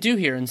we going to do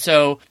here? And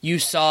so you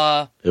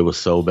saw... It was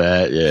so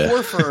bad, yeah.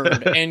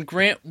 Horford and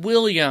Grant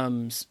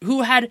Williams,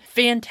 who had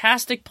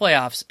fantastic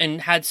playoffs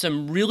and had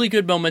some really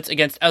good moments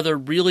against other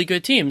really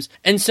good teams.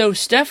 And so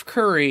Steph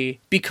Curry,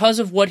 because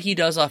of what he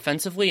does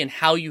offensively and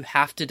how you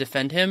have to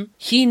defend him,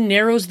 he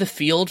narrows the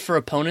field for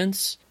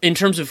opponents in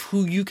terms of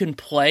who you can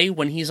play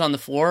when he's on the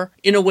floor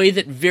in a way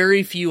that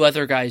very few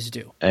other guys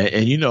do.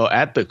 And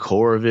at the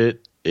core of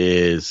it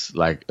is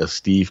like a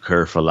Steve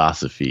Kerr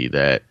philosophy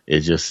that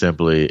it just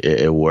simply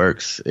it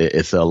works.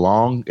 It's a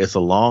long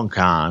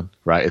con,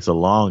 right? It's a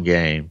long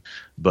game,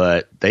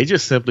 but they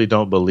just simply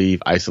don't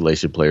believe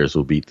isolation players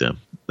will beat them.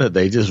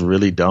 They just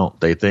really don't.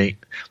 They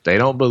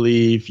don't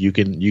believe you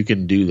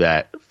can do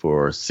that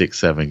for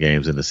 6-7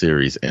 games in the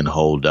series and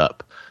hold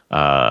up.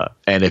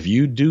 And if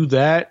you do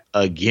that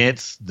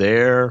against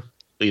their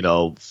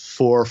 4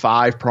 or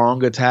 5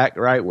 prong attack,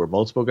 right, where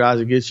multiple guys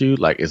against you,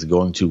 like it's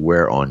going to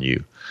wear on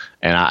you.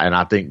 And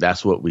I think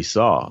that's what we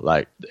saw.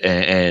 Like,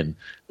 and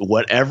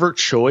whatever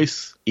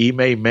choice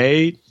Ime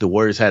made, the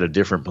Warriors had a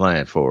different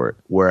plan for it.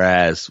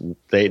 Whereas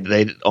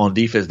they on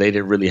defense, they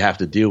didn't really have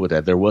to deal with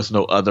that. There was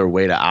no other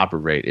way to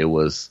operate. It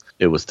was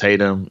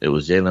Tatum, it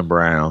was Jaylen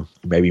Brown,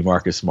 maybe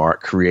Marcus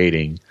Smart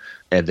creating,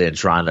 and then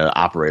trying to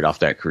operate off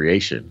that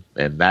creation.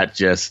 And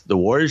the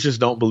Warriors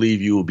just don't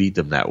believe you will beat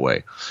them that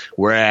way.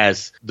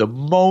 Whereas the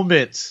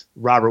moment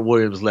Robert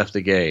Williams left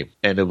the game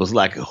and it was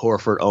like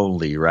Horford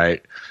only,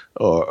 right?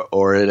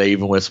 Or they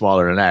even went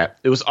smaller than that.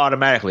 It was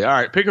automatically, all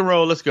right, pick and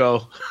roll, let's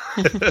go.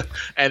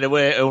 And then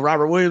when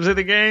Robert Williams in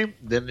the game,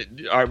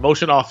 then all right,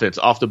 motion offense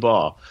off the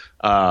ball.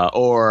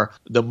 Or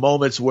the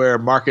moments where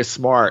Marcus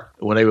Smart,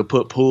 when they would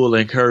put Poole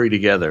and Curry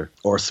together,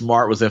 or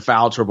Smart was in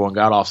foul trouble and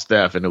got off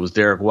Steph, and it was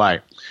Derek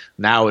White.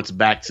 Now it's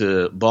back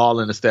to ball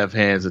in the Steph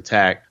hands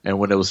attack. And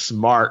when it was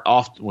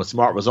when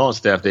Smart was on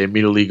Steph, they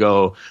immediately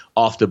go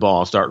off the ball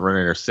and start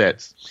running their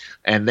sets.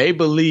 And they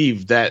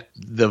believe that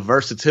the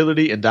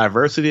versatility and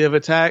diversity of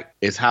attack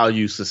is how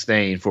you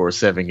sustain for a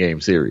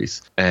 7-game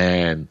series.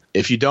 And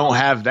if you don't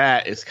have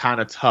that, it's kind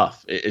of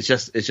tough. It's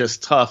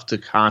just tough to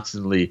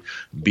constantly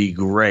be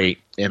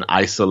great in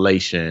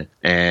isolation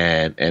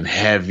and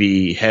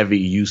heavy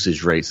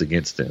usage rates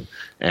against them.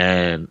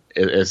 And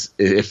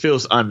it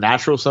feels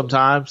unnatural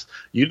sometimes.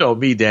 You know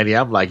me, Danny.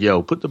 I'm like,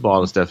 yo, put the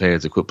ball in Steph's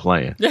hands and quit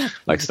playing. Yeah.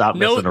 Like, stop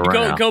messing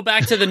around. Go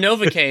back to the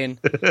Novocaine.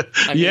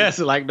 Yes,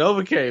 like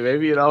Novocaine.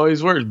 Maybe it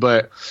always works.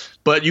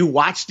 But you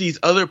watch these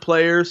other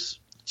players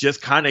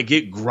just kind of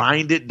get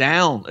grinded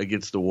down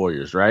against the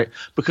Warriors, right?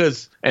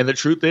 And the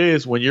truth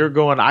is, when you're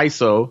going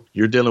ISO,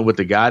 you're dealing with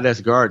the guy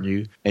that's guarding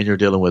you, and you're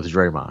dealing with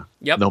Draymond.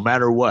 Yep. No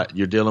matter what,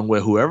 you're dealing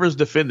with whoever's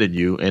defending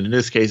you, and in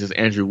this case, it's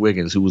Andrew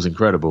Wiggins, who was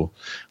incredible.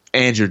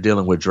 And you're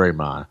dealing with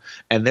Draymond.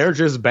 And they're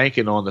just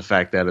banking on the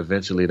fact that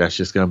eventually that's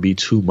just going to be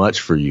too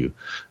much for you.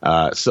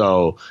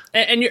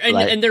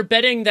 And they're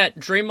betting that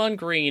Draymond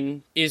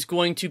Green is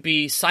going to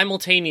be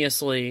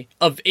simultaneously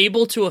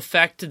able to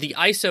affect the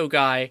ISO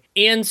guy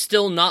and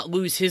still not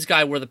lose his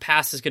guy where the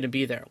pass is going to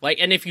be there.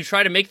 And if you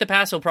try to make the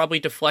pass, he'll probably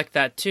deflect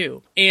that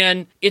too.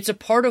 And it's a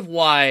part of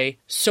why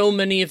so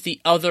many of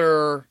the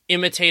other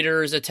imitators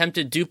imitators,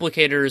 attempted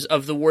duplicators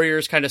of the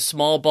Warriors' kind of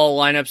small ball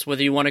lineups,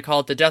 whether you want to call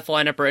it the death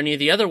lineup or any of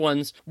the other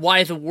ones,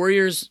 why the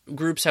Warriors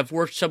groups have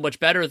worked so much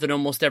better than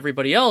almost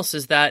everybody else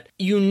is that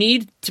you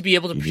need to be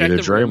able to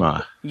protect the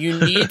rim. You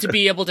need to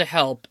be able to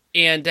help.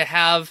 And to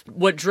have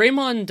what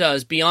Draymond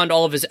does beyond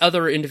all of his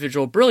other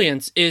individual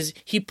brilliance is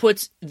he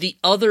puts the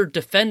other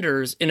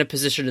defenders in a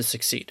position to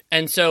succeed.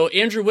 And so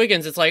Andrew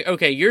Wiggins, it's like,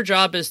 okay, your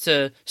job is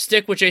to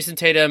stick with Jason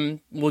Tatum.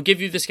 We'll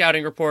give you the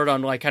scouting report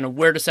on like kind of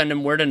where to send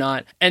him, where to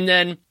not. And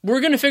then we're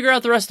going to figure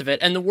out the rest of it.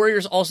 And the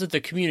Warriors also, the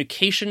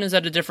communication is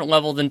at a different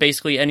level than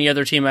basically any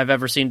other team I've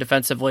ever seen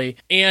defensively.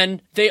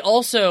 And they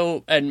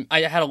also, and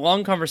I had a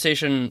long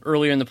conversation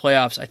earlier in the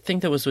playoffs, I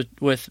think that was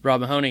with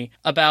Rob Mahoney,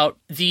 about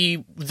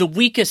the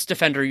weakest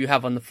defender you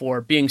have on the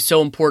floor being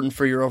so important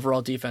for your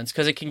overall defense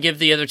because it can give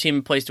the other team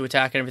a place to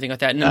attack and everything like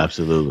that. And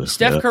absolutely.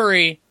 Steph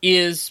Curry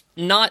is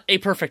not a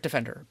perfect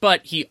defender,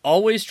 but he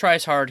always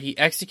tries hard. He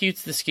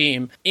executes the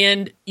scheme,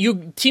 and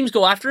teams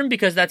go after him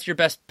because that's your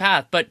best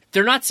path, but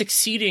they're not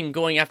succeeding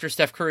going after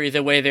Steph Curry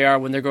the way they are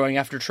when they're going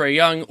after Trae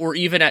Young or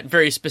even at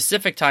very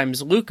specific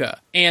times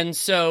Luka. And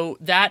so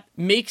that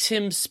makes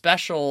him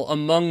special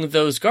among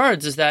those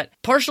guards is that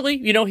partially,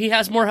 he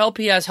has more help.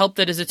 He has help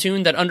that is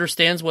attuned, that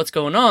understands what's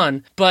going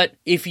on. But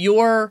if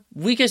your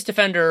weakest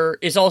defender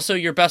is also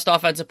your best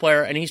offensive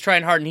player and he's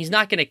trying hard and he's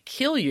not going to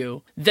kill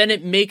you, then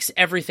it makes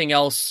everything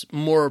else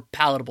more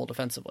palatable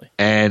defensively.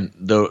 And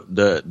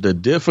the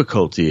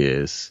difficulty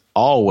is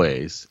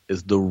always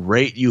the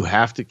rate you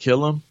have to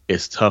kill him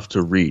is tough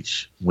to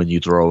reach when you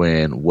throw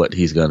in what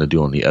he's going to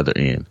do on the other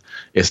end.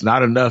 It's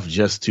not enough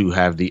just to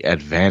have the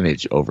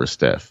advantage over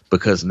Steph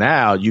because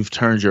now you've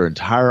turned your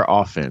entire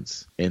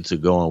offense into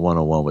going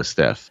one-on-one with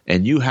Steph.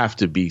 And you have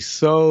to be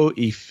so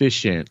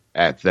efficient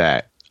at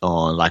that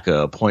on like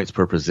a points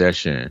per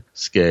possession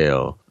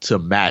scale to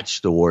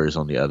match the Warriors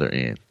on the other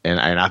end. And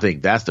I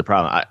think that's the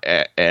problem.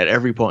 At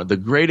every point, the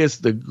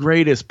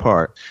greatest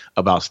part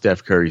about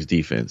Steph Curry's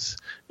defense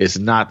is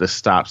not the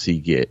stops he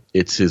get.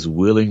 It's his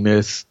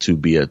willingness to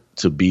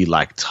be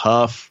like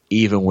tough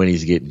even when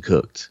he's getting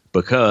cooked.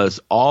 Because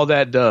all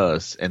that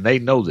does, and they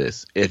know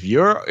this, if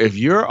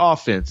your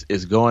offense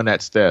is going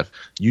at Steph,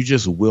 you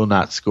just will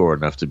not score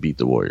enough to beat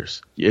the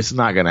Warriors. It's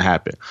not going to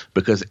happen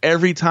because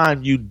every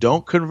time you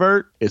don't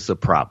convert, it's a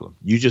problem.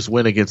 You just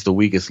went against the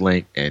weakest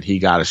link and he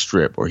got a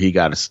strip or he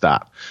got a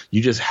stop.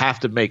 You just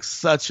have to make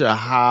such a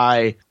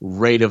high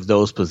rate of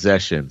those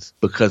possessions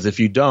because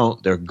if you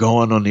don't, they're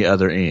going on the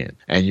other end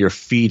and you're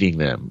feeding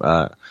them.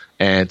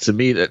 And to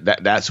me,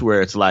 that's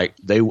where it's like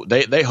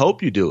they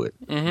hope you do it.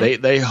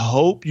 Mm-hmm. They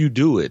hope you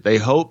do it. They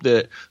hope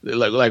that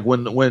like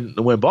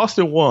when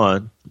Boston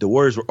won, the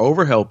Warriors were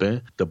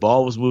overhelping, the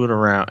ball was moving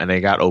around, and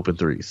they got open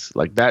threes.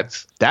 Like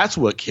that's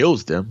what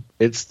kills them.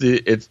 It's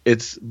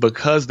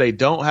because they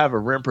don't have a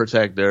rim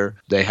protector.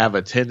 They have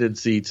a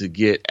tendency to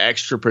get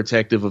extra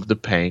protective of the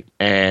paint,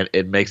 and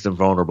it makes them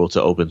vulnerable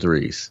to open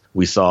threes.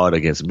 We saw it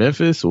against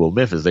Memphis. Well,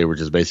 Memphis, they were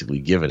just basically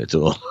giving it to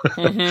them.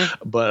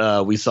 Mm-hmm.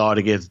 But we saw it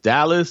against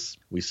Dallas.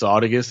 We saw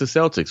it against the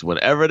Celtics.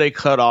 Whenever they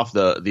cut off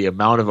the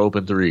amount of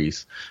open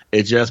threes,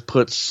 it just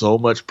puts so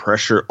much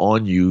pressure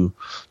on you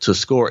to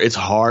score. It's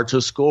hard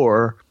to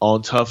score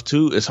on tough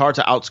two. It's hard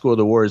to outscore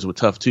the Warriors with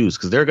tough twos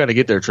because they're going to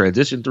get their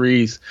transition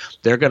threes.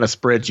 They're going to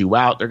spread you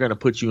out. They're going to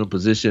put you in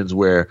positions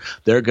where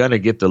they're going to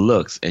get the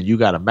looks, and you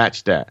got to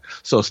match that.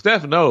 So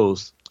Steph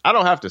knows, I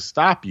don't have to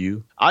stop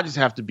you. I just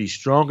have to be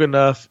strong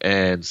enough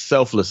and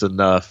selfless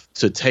enough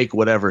to take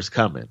whatever's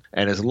coming.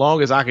 And as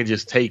long as I can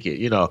just take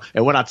it,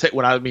 and when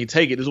I mean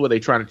take it, this is what they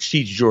trying to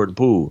teach Jordan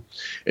Poole.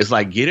 It's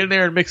like get in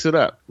there and mix it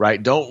up,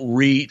 right? Don't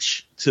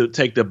reach to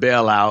take the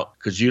bailout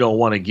because you don't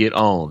want to get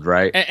owned,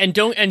 right? And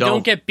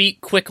don't get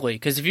beat quickly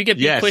because if you get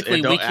beat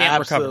quickly, we can't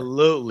recover.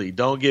 Absolutely,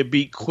 don't get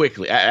beat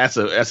quickly.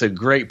 That's a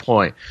great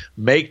point.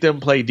 Make them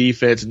play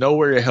defense. Know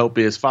where your help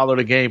is. Follow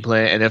the game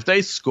plan. And if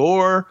they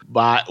score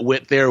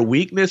with their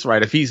weakness,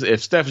 right?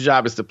 If Steph's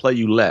job is to play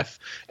you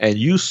left and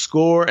you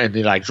score, and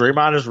then like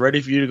Draymond is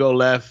ready for you to go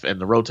left, and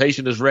the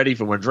rotation is ready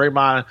for when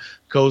Draymond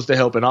goes to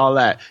help and all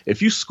that.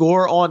 If you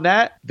score on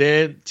that,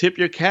 then tip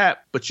your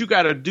cap. But you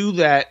got to do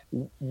that.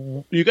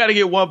 You got to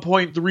get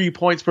 1.3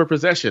 points per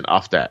possession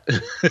off that.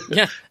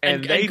 Yeah,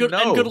 and good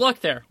luck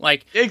there.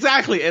 Like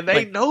exactly, and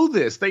they know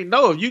this. They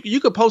know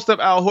you could post up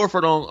Al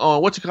Horford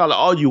on what you call it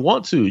all you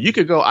want to. You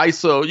could go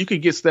ISO. You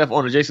could get Steph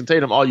on Jason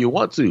Tatum all you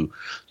want to,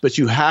 but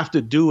you have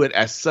to do it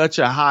at such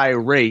a high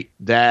rate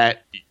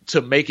that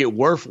to make it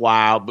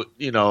worthwhile. But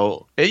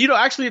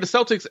actually the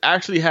Celtics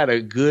actually had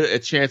a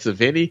chance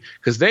of any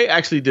because they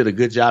actually did a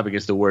good job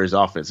against the Warriors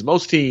offense.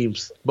 Most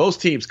teams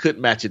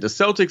couldn't match it. The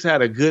Celtics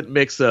had a good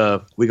mix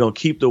of we're going to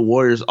keep the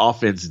Warriors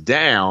offense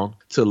down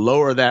to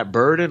lower that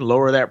burden,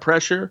 lower that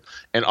pressure.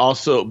 And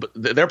also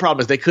their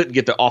problem is they couldn't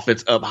get the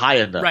offense up high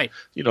enough. Right.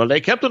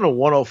 They kept them to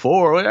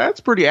 104. That's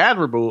pretty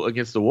admirable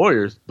against the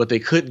Warriors, but they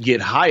couldn't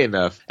get high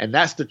enough. And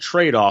that's the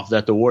trade-off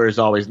that the Warriors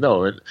always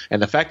know.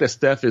 And the fact that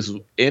Steph is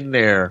in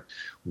there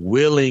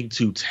willing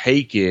to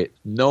take it,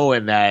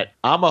 knowing that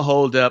I'm a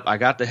hold up, I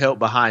got the help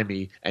behind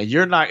me, and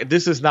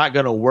this is not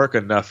going to work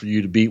enough for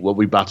you to beat what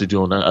we're about to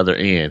do on the other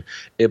end.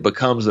 It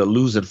becomes a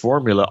losing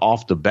formula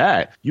off the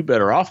bat. You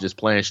better off just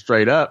playing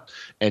straight up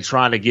and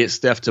trying to get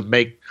Steph to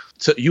make.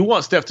 You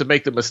want Steph to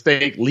make the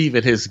mistake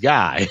leaving his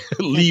guy,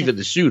 leaving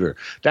the shooter.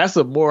 That's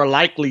a more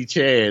likely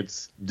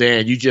chance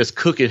than you just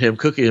cooking him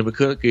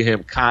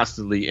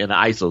constantly in an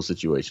ISO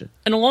situation.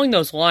 And along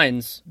those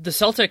lines, the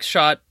Celtics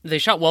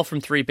shot well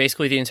from three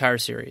basically the entire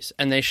series,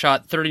 and they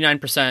shot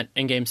 39%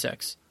 in Game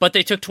 6. But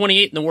they took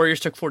 28 and the Warriors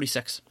took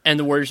 46. And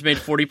the Warriors made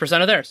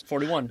 40% of theirs,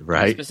 41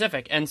 right.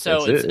 Specific. And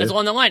so it's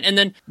along the line. And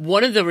then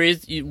one of the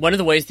ways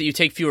that you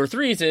take fewer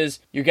threes is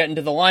you're getting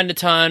to the line a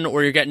ton,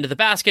 or you're getting to the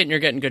basket and you're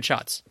getting good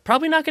shots.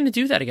 Probably not going to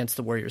do that against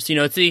the Warriors.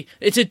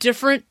 It's a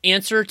different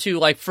answer to,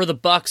 like, for the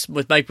Bucks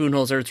with Mike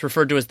Budenholzer, it's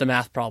referred to as the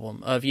math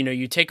problem of,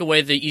 you take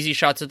away the easy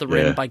shots at the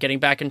rim by getting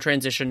back in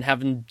transition,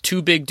 having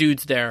two big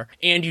dudes there,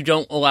 and you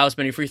don't allow as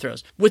many free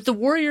throws. With the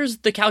Warriors,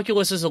 the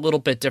calculus is a little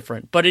bit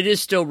different, but it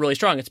is still really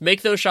strong. It's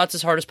make those shots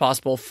as hard as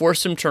possible, force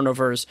some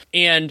turnovers,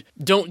 and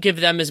don't give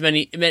them as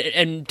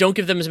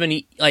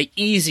many like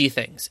easy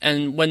things.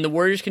 And when the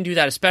Warriors can do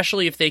that,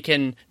 especially if they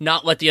can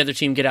not let the other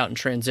team get out in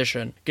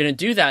transition, going to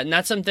do that. And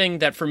that's something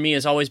that for me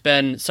has always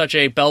been such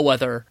a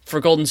bellwether for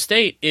Golden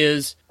State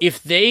is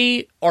if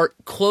they are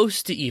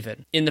close to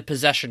even in the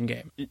possession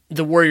game,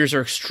 the Warriors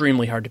are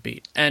extremely hard to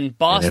beat. And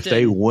Boston, and if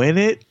they win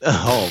it,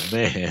 oh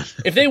man.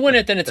 If they win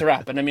it, then it's a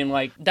wrap. And I mean,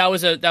 like, that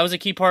was a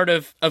key part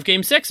of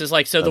Game 6 is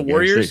like, so the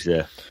Warriors,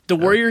 the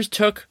Warriors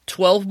took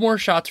 12 more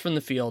shots from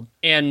the field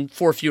and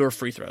 4 fewer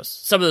free throws.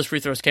 Some of those free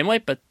throws came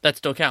late, but that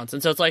still counts.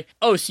 And so it's like,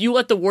 oh, so you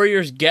let the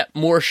Warriors get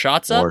more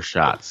shots up? More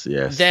shots,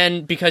 yes.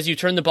 Then because you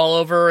turned the ball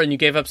over and you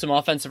gave up some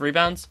offensive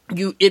rebounds,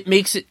 it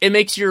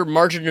makes your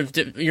margin of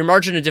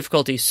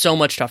difficulty so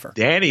much tougher.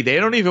 Danny, they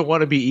don't even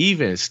want to be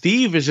even.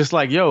 Steve is just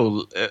like,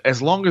 yo,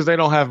 as long as they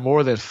don't have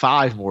more than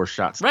 5 more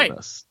shots than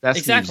us. That's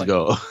exactly. Steve's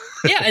goal.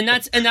 Yeah,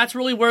 and that's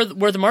really where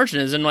the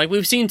margin is. And like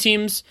we've seen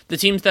the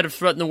teams that have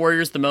threatened the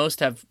Warriors the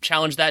most have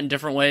challenged that in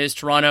different ways.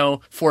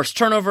 Toronto forced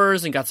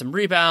turnovers and got some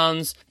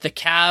rebounds. The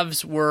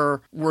Cavs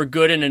were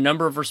good in a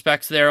number of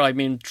respects there. I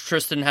mean,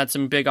 Tristan had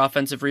some big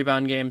offensive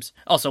rebound games.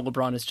 Also,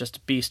 LeBron is just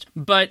a beast.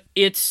 But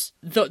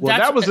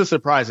that was the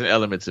surprising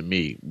element to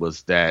me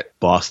was that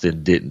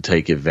Boston didn't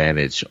take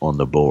advantage on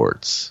the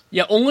boards.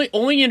 Yeah,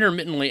 only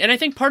intermittently. And I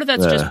think part of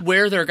that's just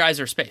where their guys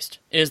are spaced.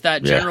 Is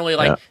that generally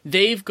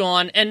they've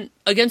gone and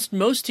against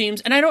most teams,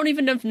 and I don't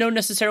even know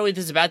necessarily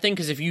this is a bad thing,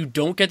 because if you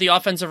don't get the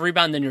offensive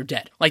rebound, then you're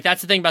dead. Like,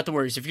 that's the thing about the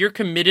Warriors. If you're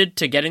committed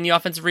to getting the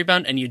offensive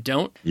rebound and you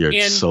don't, you're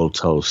so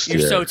toast.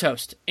 You're so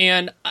toast.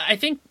 And I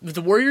think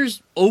the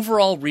Warriors'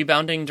 overall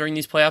rebounding during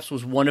these playoffs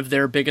was one of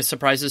their biggest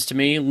surprises to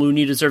me.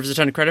 Looney deserves a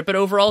ton of credit, but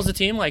overall as a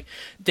team, like,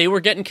 they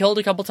were getting killed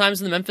a couple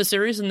times in the Memphis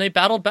series, and they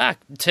battled back.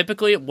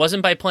 Typically, it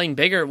wasn't by playing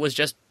bigger, it was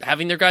just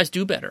having their guys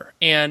do better.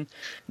 And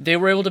they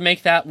were able to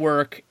make that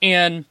work.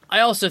 And I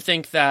also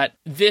think that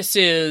this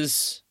is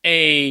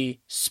a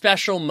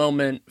special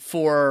moment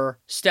for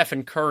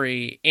Stephen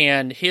Curry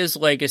and his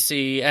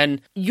legacy. And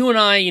you and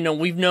I,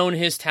 we've known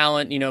his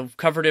talent,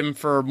 covered him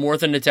for more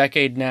than a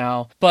decade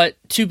now. But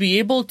to be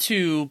able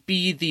to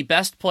be the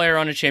best player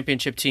on a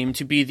championship team,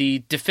 to be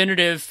the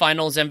definitive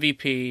finals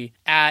MVP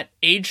at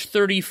age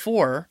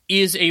 34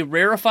 is a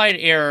rarefied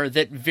air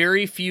that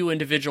very few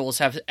individuals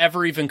have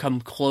ever even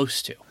come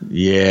close to.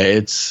 Yeah,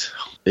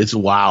 it's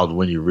wild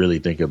when you really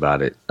think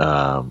about it.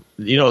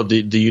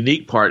 The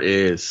unique part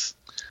is,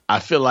 I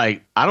feel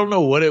like, I don't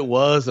know what it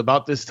was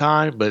about this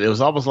time, but it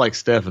was almost like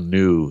Steph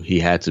knew he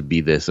had to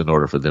be this in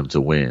order for them to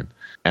win.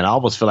 And I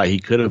almost feel like he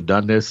could have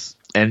done this.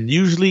 And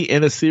usually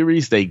in a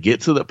series, they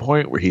get to the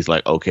point where he's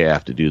like, okay, I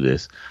have to do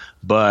this.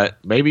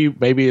 But maybe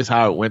it's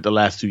how it went the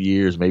last 2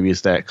 years. Maybe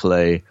it's that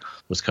Klay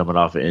was coming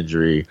off an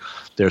injury.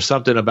 There's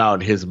something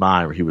about his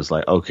mind where he was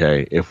like,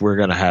 okay, if we're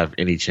going to have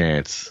any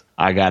chance,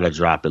 I got to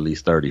drop at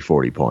least 30,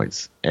 40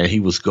 points. And he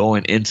was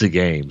going into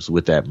games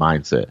with that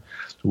mindset,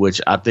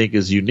 which I think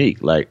is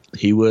unique. Like,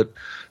 he would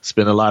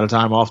spend a lot of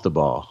time off the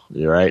ball,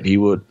 right? They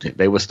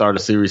would start a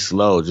series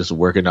slow, just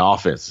working the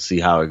offense to see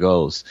how it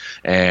goes.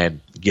 And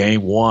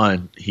game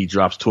 1, he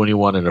drops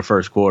 21 in the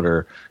first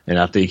quarter, and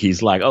I think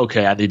he's like,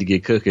 okay, I need to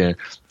get cooking.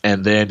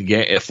 And then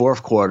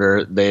fourth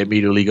quarter, they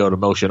immediately go to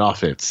motion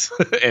offense,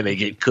 and they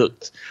get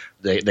cooked.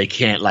 They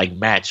can't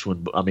match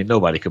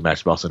nobody could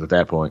match Boston at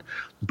that point.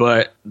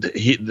 But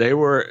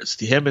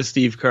him and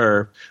Steve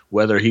Kerr,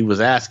 whether he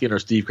was asking or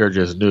Steve Kerr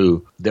just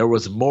knew, there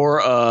was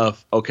more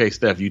of, okay,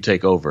 Steph, you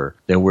take over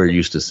than we're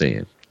used to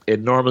seeing.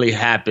 It normally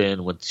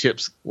happened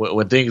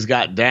when things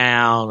got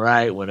down,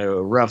 right? When they were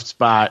a rough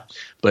spot,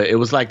 but it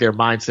was like their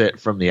mindset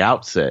from the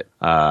outset.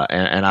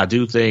 And I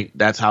do think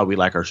that's how we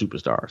like our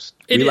superstars.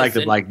 We like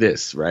them like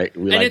this, right?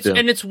 We like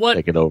them it's what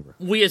taking over.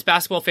 We as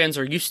basketball fans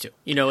are used to.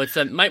 It's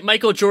that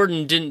Michael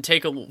Jordan didn't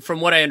take,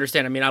 from what I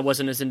understand, I mean, I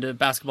wasn't as into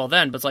basketball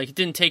then, but it's like it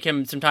didn't take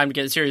him some time to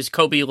get serious.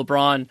 Kobe,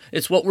 LeBron,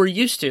 it's what we're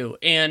used to.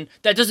 And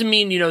that doesn't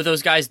mean,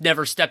 those guys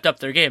never stepped up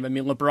their game. I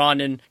mean,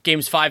 LeBron in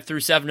games 5 through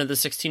 7 of the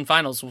 16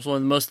 finals was one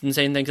of the most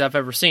insane things I've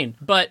ever seen.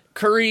 But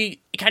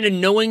Curry kind of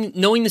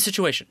knowing the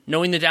situation,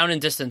 knowing the down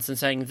and distance and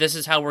saying, this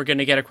is how we're going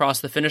to get across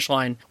the finish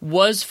line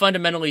was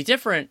fundamentally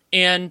different.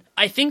 And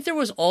I think there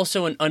was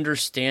also an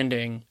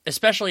understanding,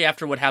 especially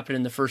after what happened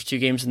in the first 2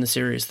 games in the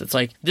series, that's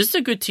like, this is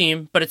a good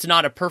team, but it's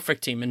not a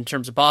perfect team in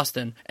terms of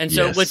Boston. And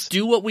so let's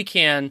do what we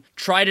can,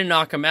 try to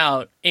knock them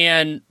out.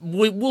 And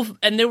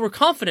and they were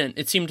confident,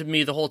 it seemed to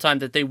me the whole time,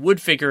 that they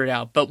would figure it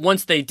out. But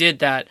once they did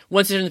that,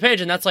 once it's in the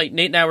page, and that's like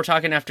Nate and I were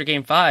talking after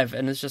game 5,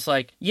 and it's just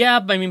like, yeah,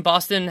 I mean,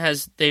 Boston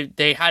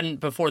they hadn't,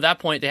 before that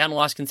point, they hadn't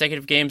lost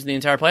consecutive games in the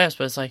entire playoffs,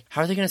 but it's like,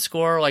 how are they going to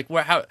score? Like,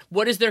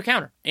 what is their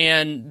counter?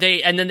 And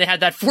then they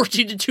had that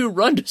 14-2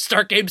 run to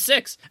start game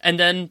 6, and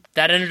then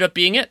that ended up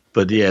being it.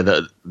 But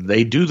yeah,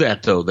 they do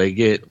that though.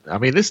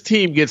 This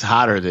team gets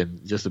hotter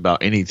than just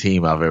about any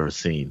team I've ever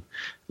seen.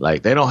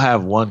 Like, they don't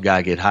have one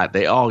guy get hot.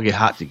 They all get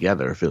hot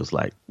together, it feels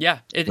like. Yeah.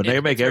 When they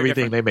make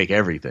everything, they make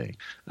everything.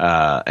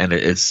 And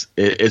it's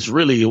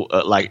really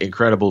like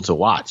incredible to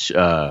watch.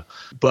 But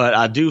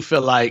I do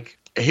feel like,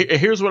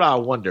 here's what I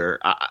wonder.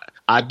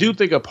 I do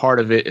think a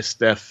part of it is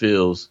Steph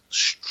feels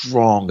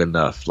strong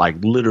enough, like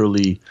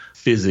literally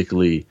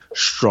physically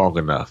strong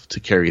enough to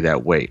carry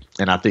that weight.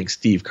 And I think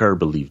Steve Kerr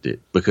believed it,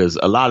 because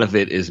a lot of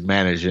it is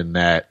managing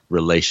that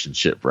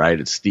relationship, right?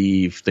 It's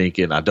Steve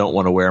thinking, I don't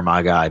want to wear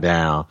my guy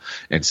down,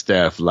 and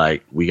Steph,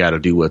 like, we got to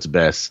do what's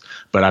best.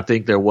 But I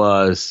think there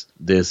was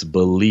this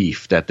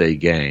belief that they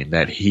gained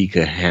that he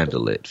could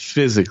handle it.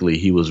 Physically,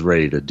 he was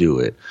ready to do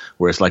it,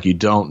 where it's like, you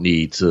don't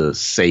need to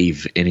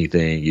save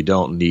anything. You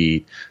don't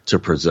need to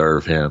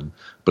preserve him,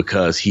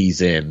 because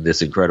he's in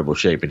this incredible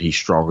shape and he's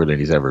stronger than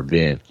he's ever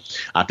been.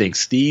 I think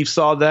Steve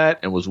saw that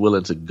and was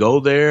willing to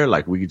go there.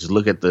 Like, we could just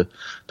look at the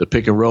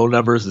pick and roll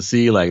numbers to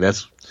see, like,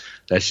 that's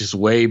just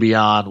way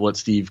beyond what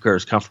Steve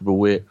Kerr's comfortable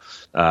with.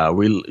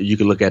 You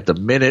can look at the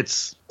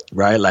minutes,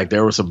 right? Like,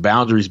 there were some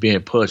boundaries being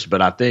pushed,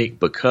 but I think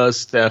because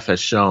Steph has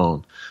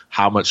shown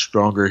how much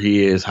stronger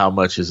he is, how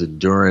much his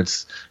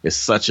endurance is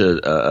such a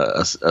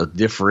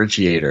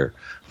differentiator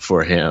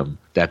for him,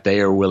 that they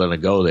are willing to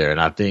go there. And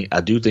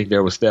I do think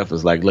there was Steph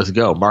was like, let's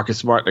go. Marcus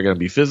Smart, they're going to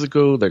be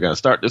physical. They're going to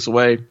start this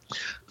way.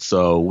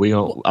 So I'm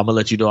going to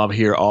let you know I'm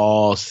here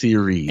all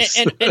series.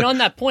 And on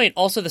that point,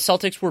 also the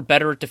Celtics were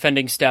better at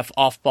defending Steph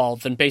off ball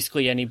than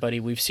basically anybody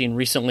we've seen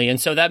recently. And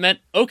so that meant,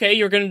 okay,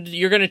 you're going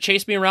to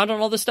chase me around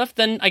on all this stuff,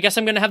 then I guess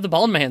I'm going to have the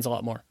ball in my hands a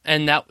lot more.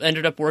 And that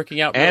ended up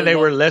working out really And they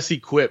well. were less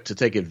equipped to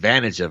take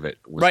advantage of it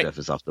when Steph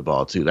is off the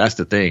ball too. That's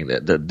the thing.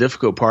 The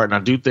difficult part, and I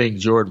do think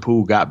Jordan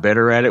Poole got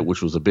better at it,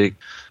 which was a big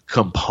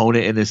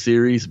component in this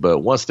series. But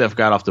once Steph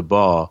got off the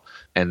ball,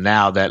 and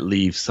now that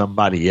leaves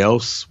somebody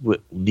else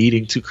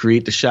needing to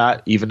create the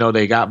shot, even though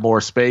they got more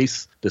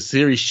space. The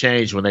series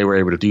changed when they were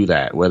able to do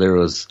that. Whether it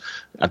was,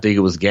 I think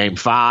it was game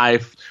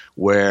 5,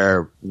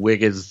 where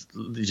Wiggins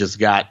just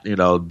got,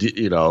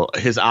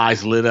 his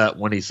eyes lit up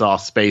when he saw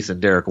space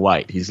in Derek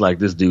White. He's like,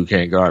 this dude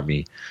can't guard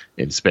me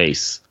in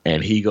space.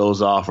 And he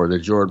goes off, or the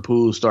Jordan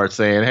Poole starts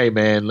saying, hey,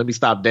 man, let me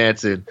stop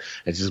dancing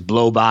and just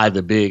blow by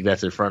the big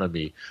that's in front of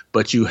me.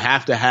 But you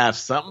have to have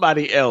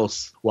somebody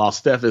else while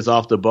Steph is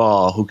off the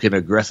ball who can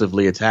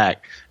aggressively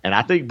attack. And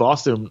I think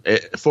Boston,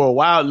 for a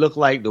while, it looked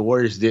like the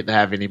Warriors didn't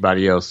have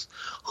anybody else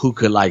who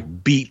could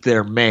like beat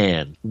their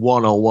man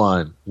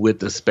one-on-one with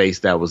the space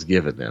that was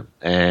given them.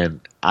 And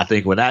I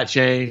think when that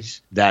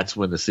changed, that's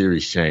when the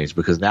series changed,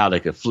 because now they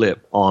could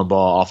flip on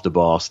ball, off the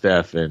ball,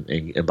 Steph, and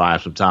buy him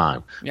some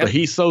time. Yep. But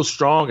he's so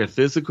strong and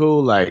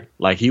physical,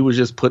 like he was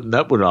just putting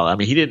up with it all. I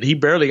mean, he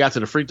barely got to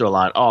the free throw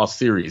line all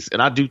series.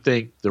 And I do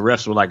think the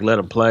refs were like, let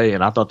him play,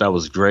 and I thought that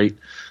was great.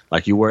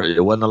 Like it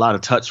wasn't a lot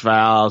of touch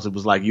fouls. It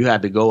was like you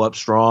had to go up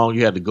strong,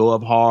 you had to go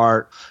up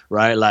hard,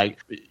 right? Like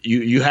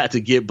you had to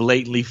get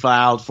blatantly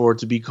fouled for it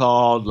to be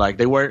called. Like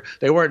they weren't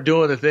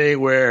doing the thing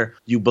where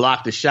you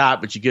block the shot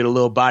but you get a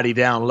little body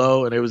down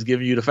low and they was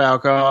giving you the foul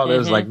call. Mm-hmm. It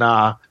was like,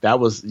 nah, that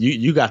was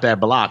you got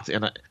that blocked.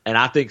 And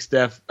I think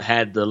Steph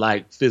had the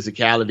like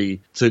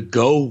physicality to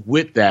go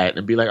with that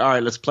and be like, all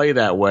right, let's play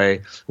that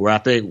way. Where I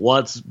think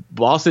once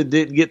Boston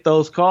didn't get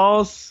those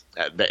calls,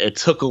 it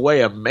took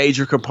away a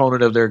major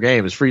component of their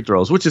game is free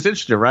throws, which is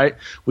interesting, right?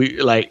 We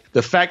like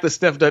the fact that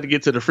Steph doesn't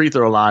get to the free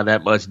throw line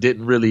that much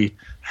didn't really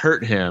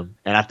hurt him,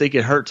 and I think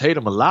it hurt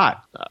Tatum a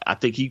lot. I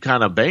think he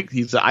kind of banked.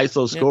 He's an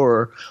ISO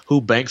scorer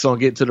who banks on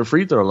getting to the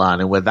free throw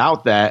line, and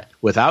without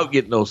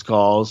getting those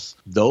calls,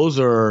 those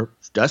are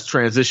that's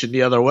transition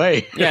the other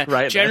way. Yeah,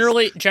 right.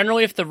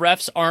 Generally, if the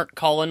refs aren't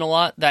calling a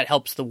lot, that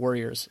helps the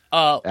Warriors.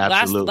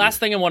 Absolutely. Last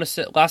thing I want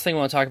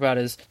to talk about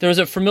is there was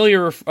a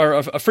familiar or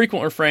a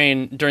frequent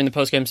refrain during the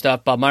postgame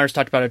stuff. Bob Myers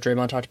talked about it.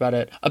 Draymond talked about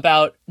it,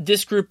 about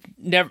this group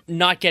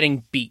not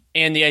getting beat,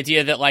 and the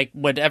idea that like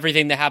with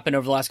everything that happened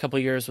over the last couple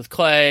of years with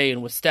Clay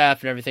and with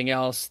Steph and everything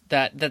else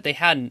that they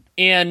hadn't,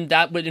 and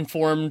that would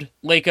informed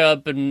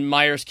Lacob and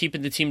Myers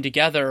keeping the team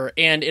together,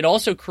 and it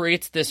also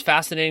creates this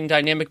fascinating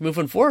dynamic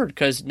moving forward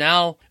because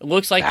now it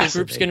looks like the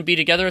group's going to be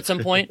together at some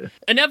point,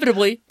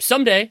 inevitably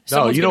someday.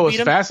 No, you know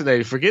what's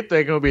fascinating? Forget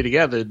they're going to be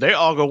together; they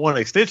all going to want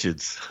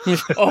extensions.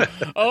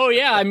 oh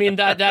yeah, I mean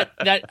that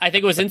I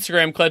think it was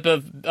Instagram clip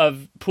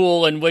of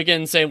Poole and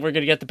Wiggins saying we're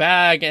going to get the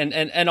bag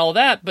and all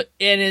that, but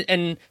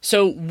and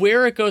so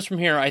where it goes from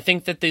here, I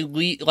think that the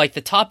league, like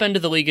the top end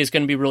of the league, is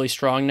going to be really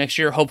strong next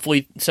year.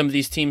 Hopefully, some of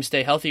these teams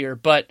stay healthier,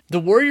 but the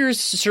Warriors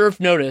served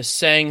notice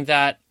saying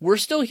that we're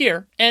still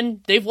here,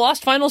 and they've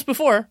lost finals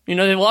before. You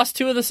know, they've lost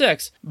 2 of the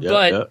 6,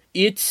 but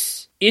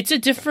it's a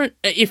different.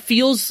 It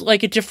feels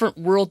like a different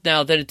world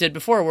now than it did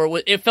before,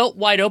 where it felt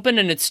wide open,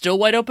 and it's still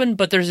wide open,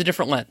 but there's a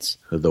different lens.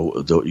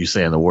 You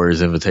saying the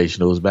Warriors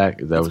Invitational is back?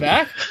 It's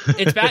back.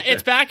 It's back.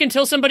 It's back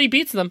until somebody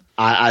beats them.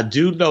 I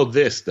do know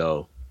this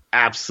though.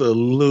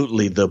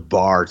 Absolutely, the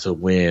bar to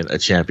win a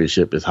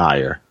championship is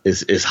higher.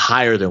 Is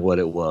higher than what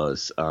it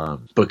was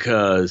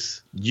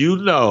because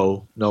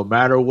no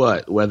matter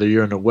what, whether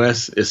you're in the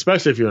West,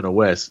 especially if you're in the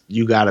West,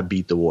 you got to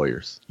beat the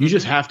Warriors. You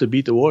just have to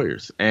beat the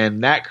Warriors,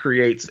 and that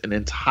creates an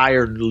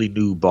entirely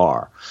new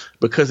bar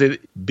because it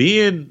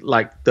being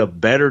like the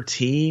better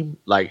team.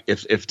 Like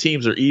if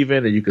teams are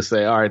even, and you could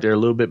say, all right, they're a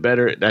little bit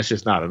better. That's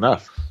just not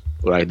enough.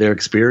 Right, their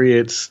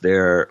experience,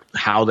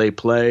 how they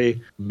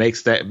play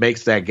makes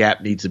that gap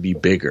need to be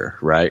bigger,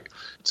 right?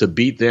 To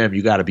beat them,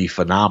 you got to be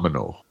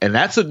phenomenal, and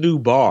that's a new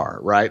bar,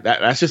 right?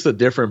 That's just a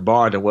different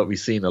bar than what we've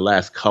seen the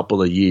last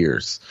couple of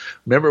years.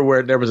 Remember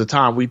where there was a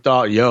time we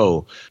thought,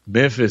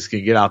 Memphis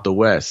can get out the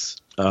West.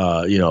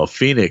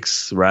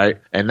 Phoenix, right?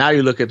 And now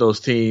you look at those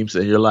teams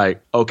and you're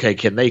like, okay,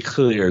 can they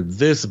clear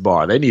this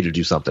bar? They need to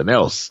do something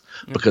else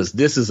because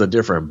this is a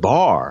different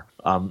bar.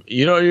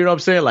 You know what I'm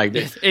saying? Like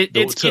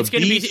it's going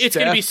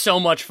to be so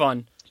much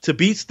fun to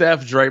beat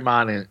Steph,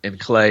 Draymond, and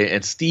Clay,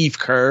 and Steve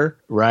Kerr,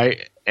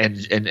 right?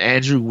 And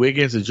Andrew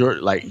Wiggins and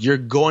Jordan, like you're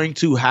going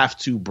to have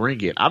to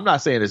bring it. I'm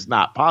not saying it's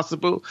not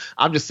possible.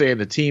 I'm just saying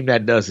the team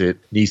that does it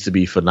needs to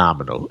be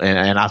phenomenal.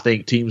 And I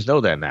think teams know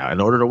that now. In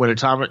order to win a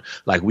tournament,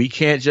 like we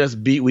can't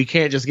just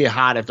get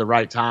hot at the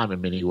right time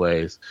in many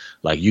ways.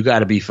 Like you got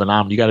to be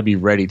phenomenal. You got to be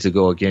ready to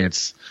go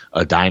against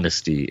a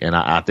dynasty. And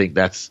I think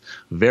that's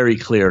very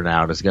clear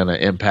now. And it's going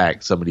to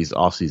impact some of these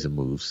offseason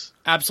moves.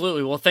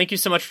 Absolutely. Well, thank you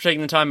so much for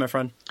taking the time, my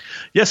friend.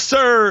 Yes,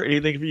 sir.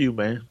 Anything for you,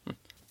 man.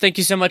 Thank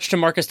you so much to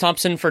Marcus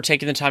Thompson for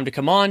taking the time to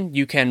come on.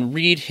 You can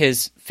read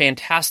his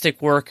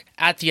fantastic work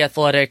at The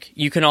Athletic.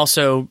 You can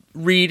also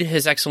read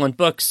his excellent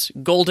books,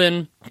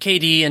 Golden,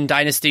 KD, and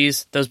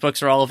Dynasties. Those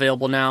books are all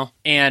available now.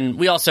 And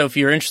we also, if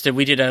you're interested,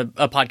 we did a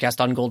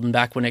podcast on Golden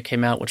back when it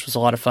came out, which was a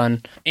lot of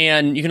fun.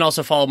 And you can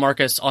also follow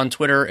Marcus on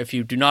Twitter, if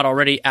you do not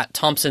already, at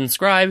Thompson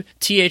Scribe,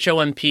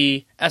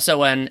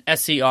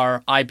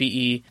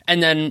 ThompSonscribe.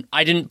 And then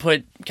I didn't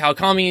put Tim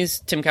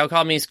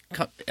Kawakami's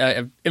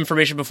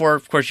information before.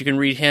 Of course, you can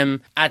read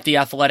him at The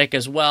Athletic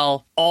as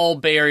well. All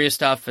Bay Area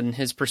stuff and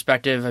his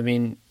perspective. I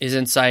mean, his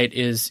insight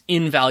is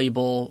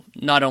invaluable,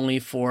 not only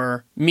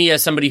for me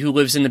as somebody who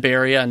lives in the Bay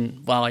Area,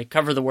 and while I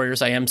cover the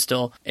Warriors, I am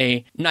still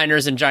a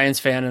Niners and Giants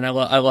fan, and I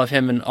love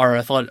him and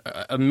our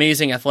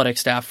amazing athletic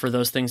staff for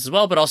those things as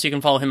well. But also you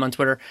can follow him on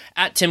Twitter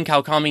at Tim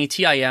Kawakami,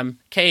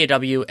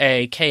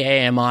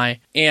 TimKawakami,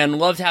 and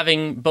loved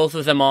having both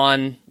of them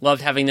on,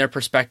 loved having their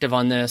perspective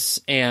on this,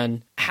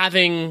 and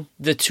having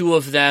the two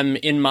of them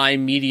in my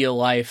media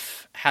life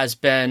has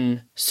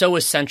been so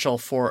essential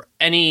for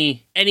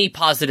any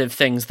positive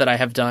things that I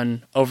have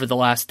done over the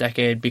last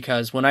decade.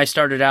 Because when I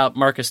started out,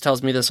 Marcus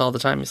tells me this all the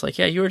time. He's like,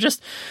 "Yeah, you were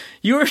just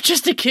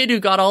a kid who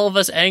got all of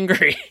us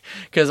angry."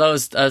 Because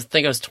I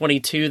think I was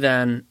 22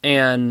 then,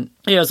 and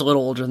I was a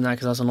little older than that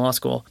because I was in law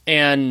school.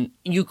 And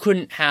you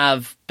couldn't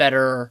have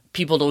better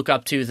people to look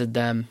up to than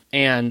them,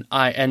 and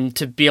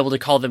to be able to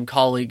call them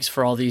colleagues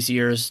for all these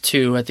years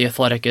too at The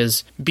Athletic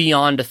is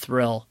beyond a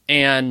thrill.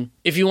 And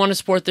if you want to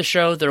support the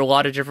show, there are a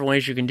lot of different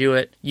ways you can do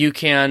it. You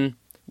can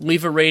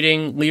leave a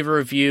rating, leave a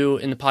review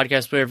in the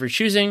podcast player you're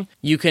choosing.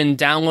 You can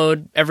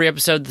download every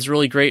episode. That's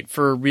really great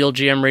for Real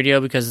GM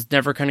Radio because it's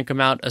never going to come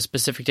out a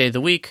specific day of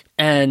the week.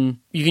 And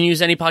you can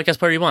use any podcast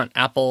player you want,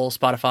 Apple,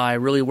 Spotify,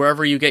 really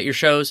wherever you get your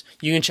shows.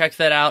 You can check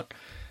that out.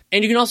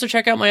 And you can also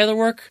check out my other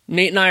work.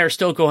 Nate and I are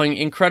still going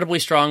incredibly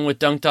strong with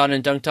Dunked On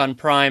and Dunked On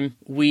Prime.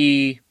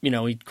 We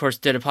of course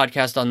did a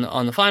podcast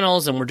on the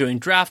finals, and we're doing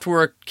draft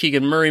work.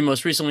 Keegan Murray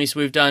most recently, so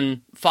we've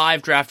done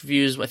 5 draft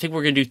reviews. I think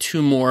we're going to do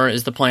 2 more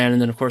is the plan,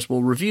 and then of course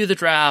we'll review the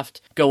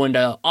draft, go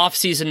into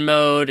off-season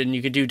mode, and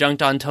you could do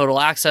Dunked On Total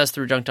Access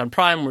through Dunked On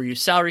Prime, where you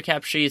use salary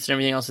cap sheets and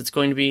everything else. It's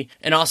going to be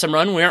an awesome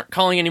run. We aren't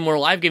calling any more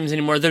live games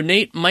anymore, though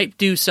Nate might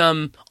do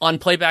some on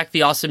Playback,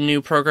 the awesome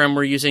new program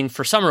we're using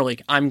for Summer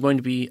League. I'm going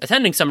to be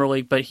attending Summer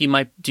League, but he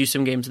might do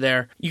some games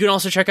there. You can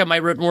also check out my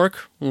written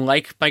work,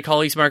 like my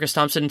colleagues Marcus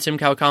Thompson and Tim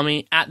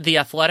Kawakami, at The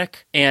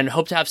Athletic, and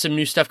hope to have some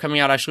new stuff coming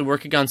out, actually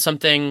working on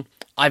something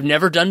I've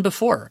never done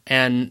before.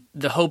 And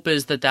the hope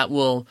is that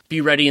will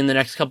be ready in the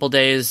next couple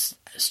days.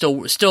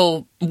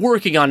 Still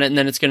working on it, and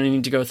then it's going to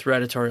need to go through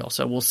editorial.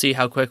 So we'll see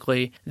how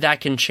quickly that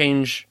can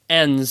change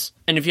ends.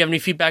 And if you have any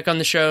feedback on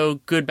the show,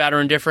 good, bad,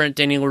 or indifferent,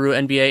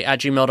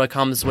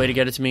 DanielLaRueNBA@gmail.com is the way to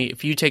get it to me.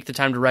 If you take the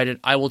time to write it,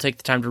 I will take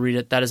the time to read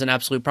it. That is an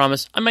absolute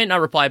promise. I might not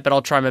reply, but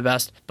I'll try my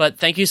best. But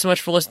thank you so much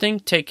for listening.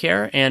 Take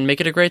care, and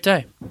make it a great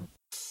day.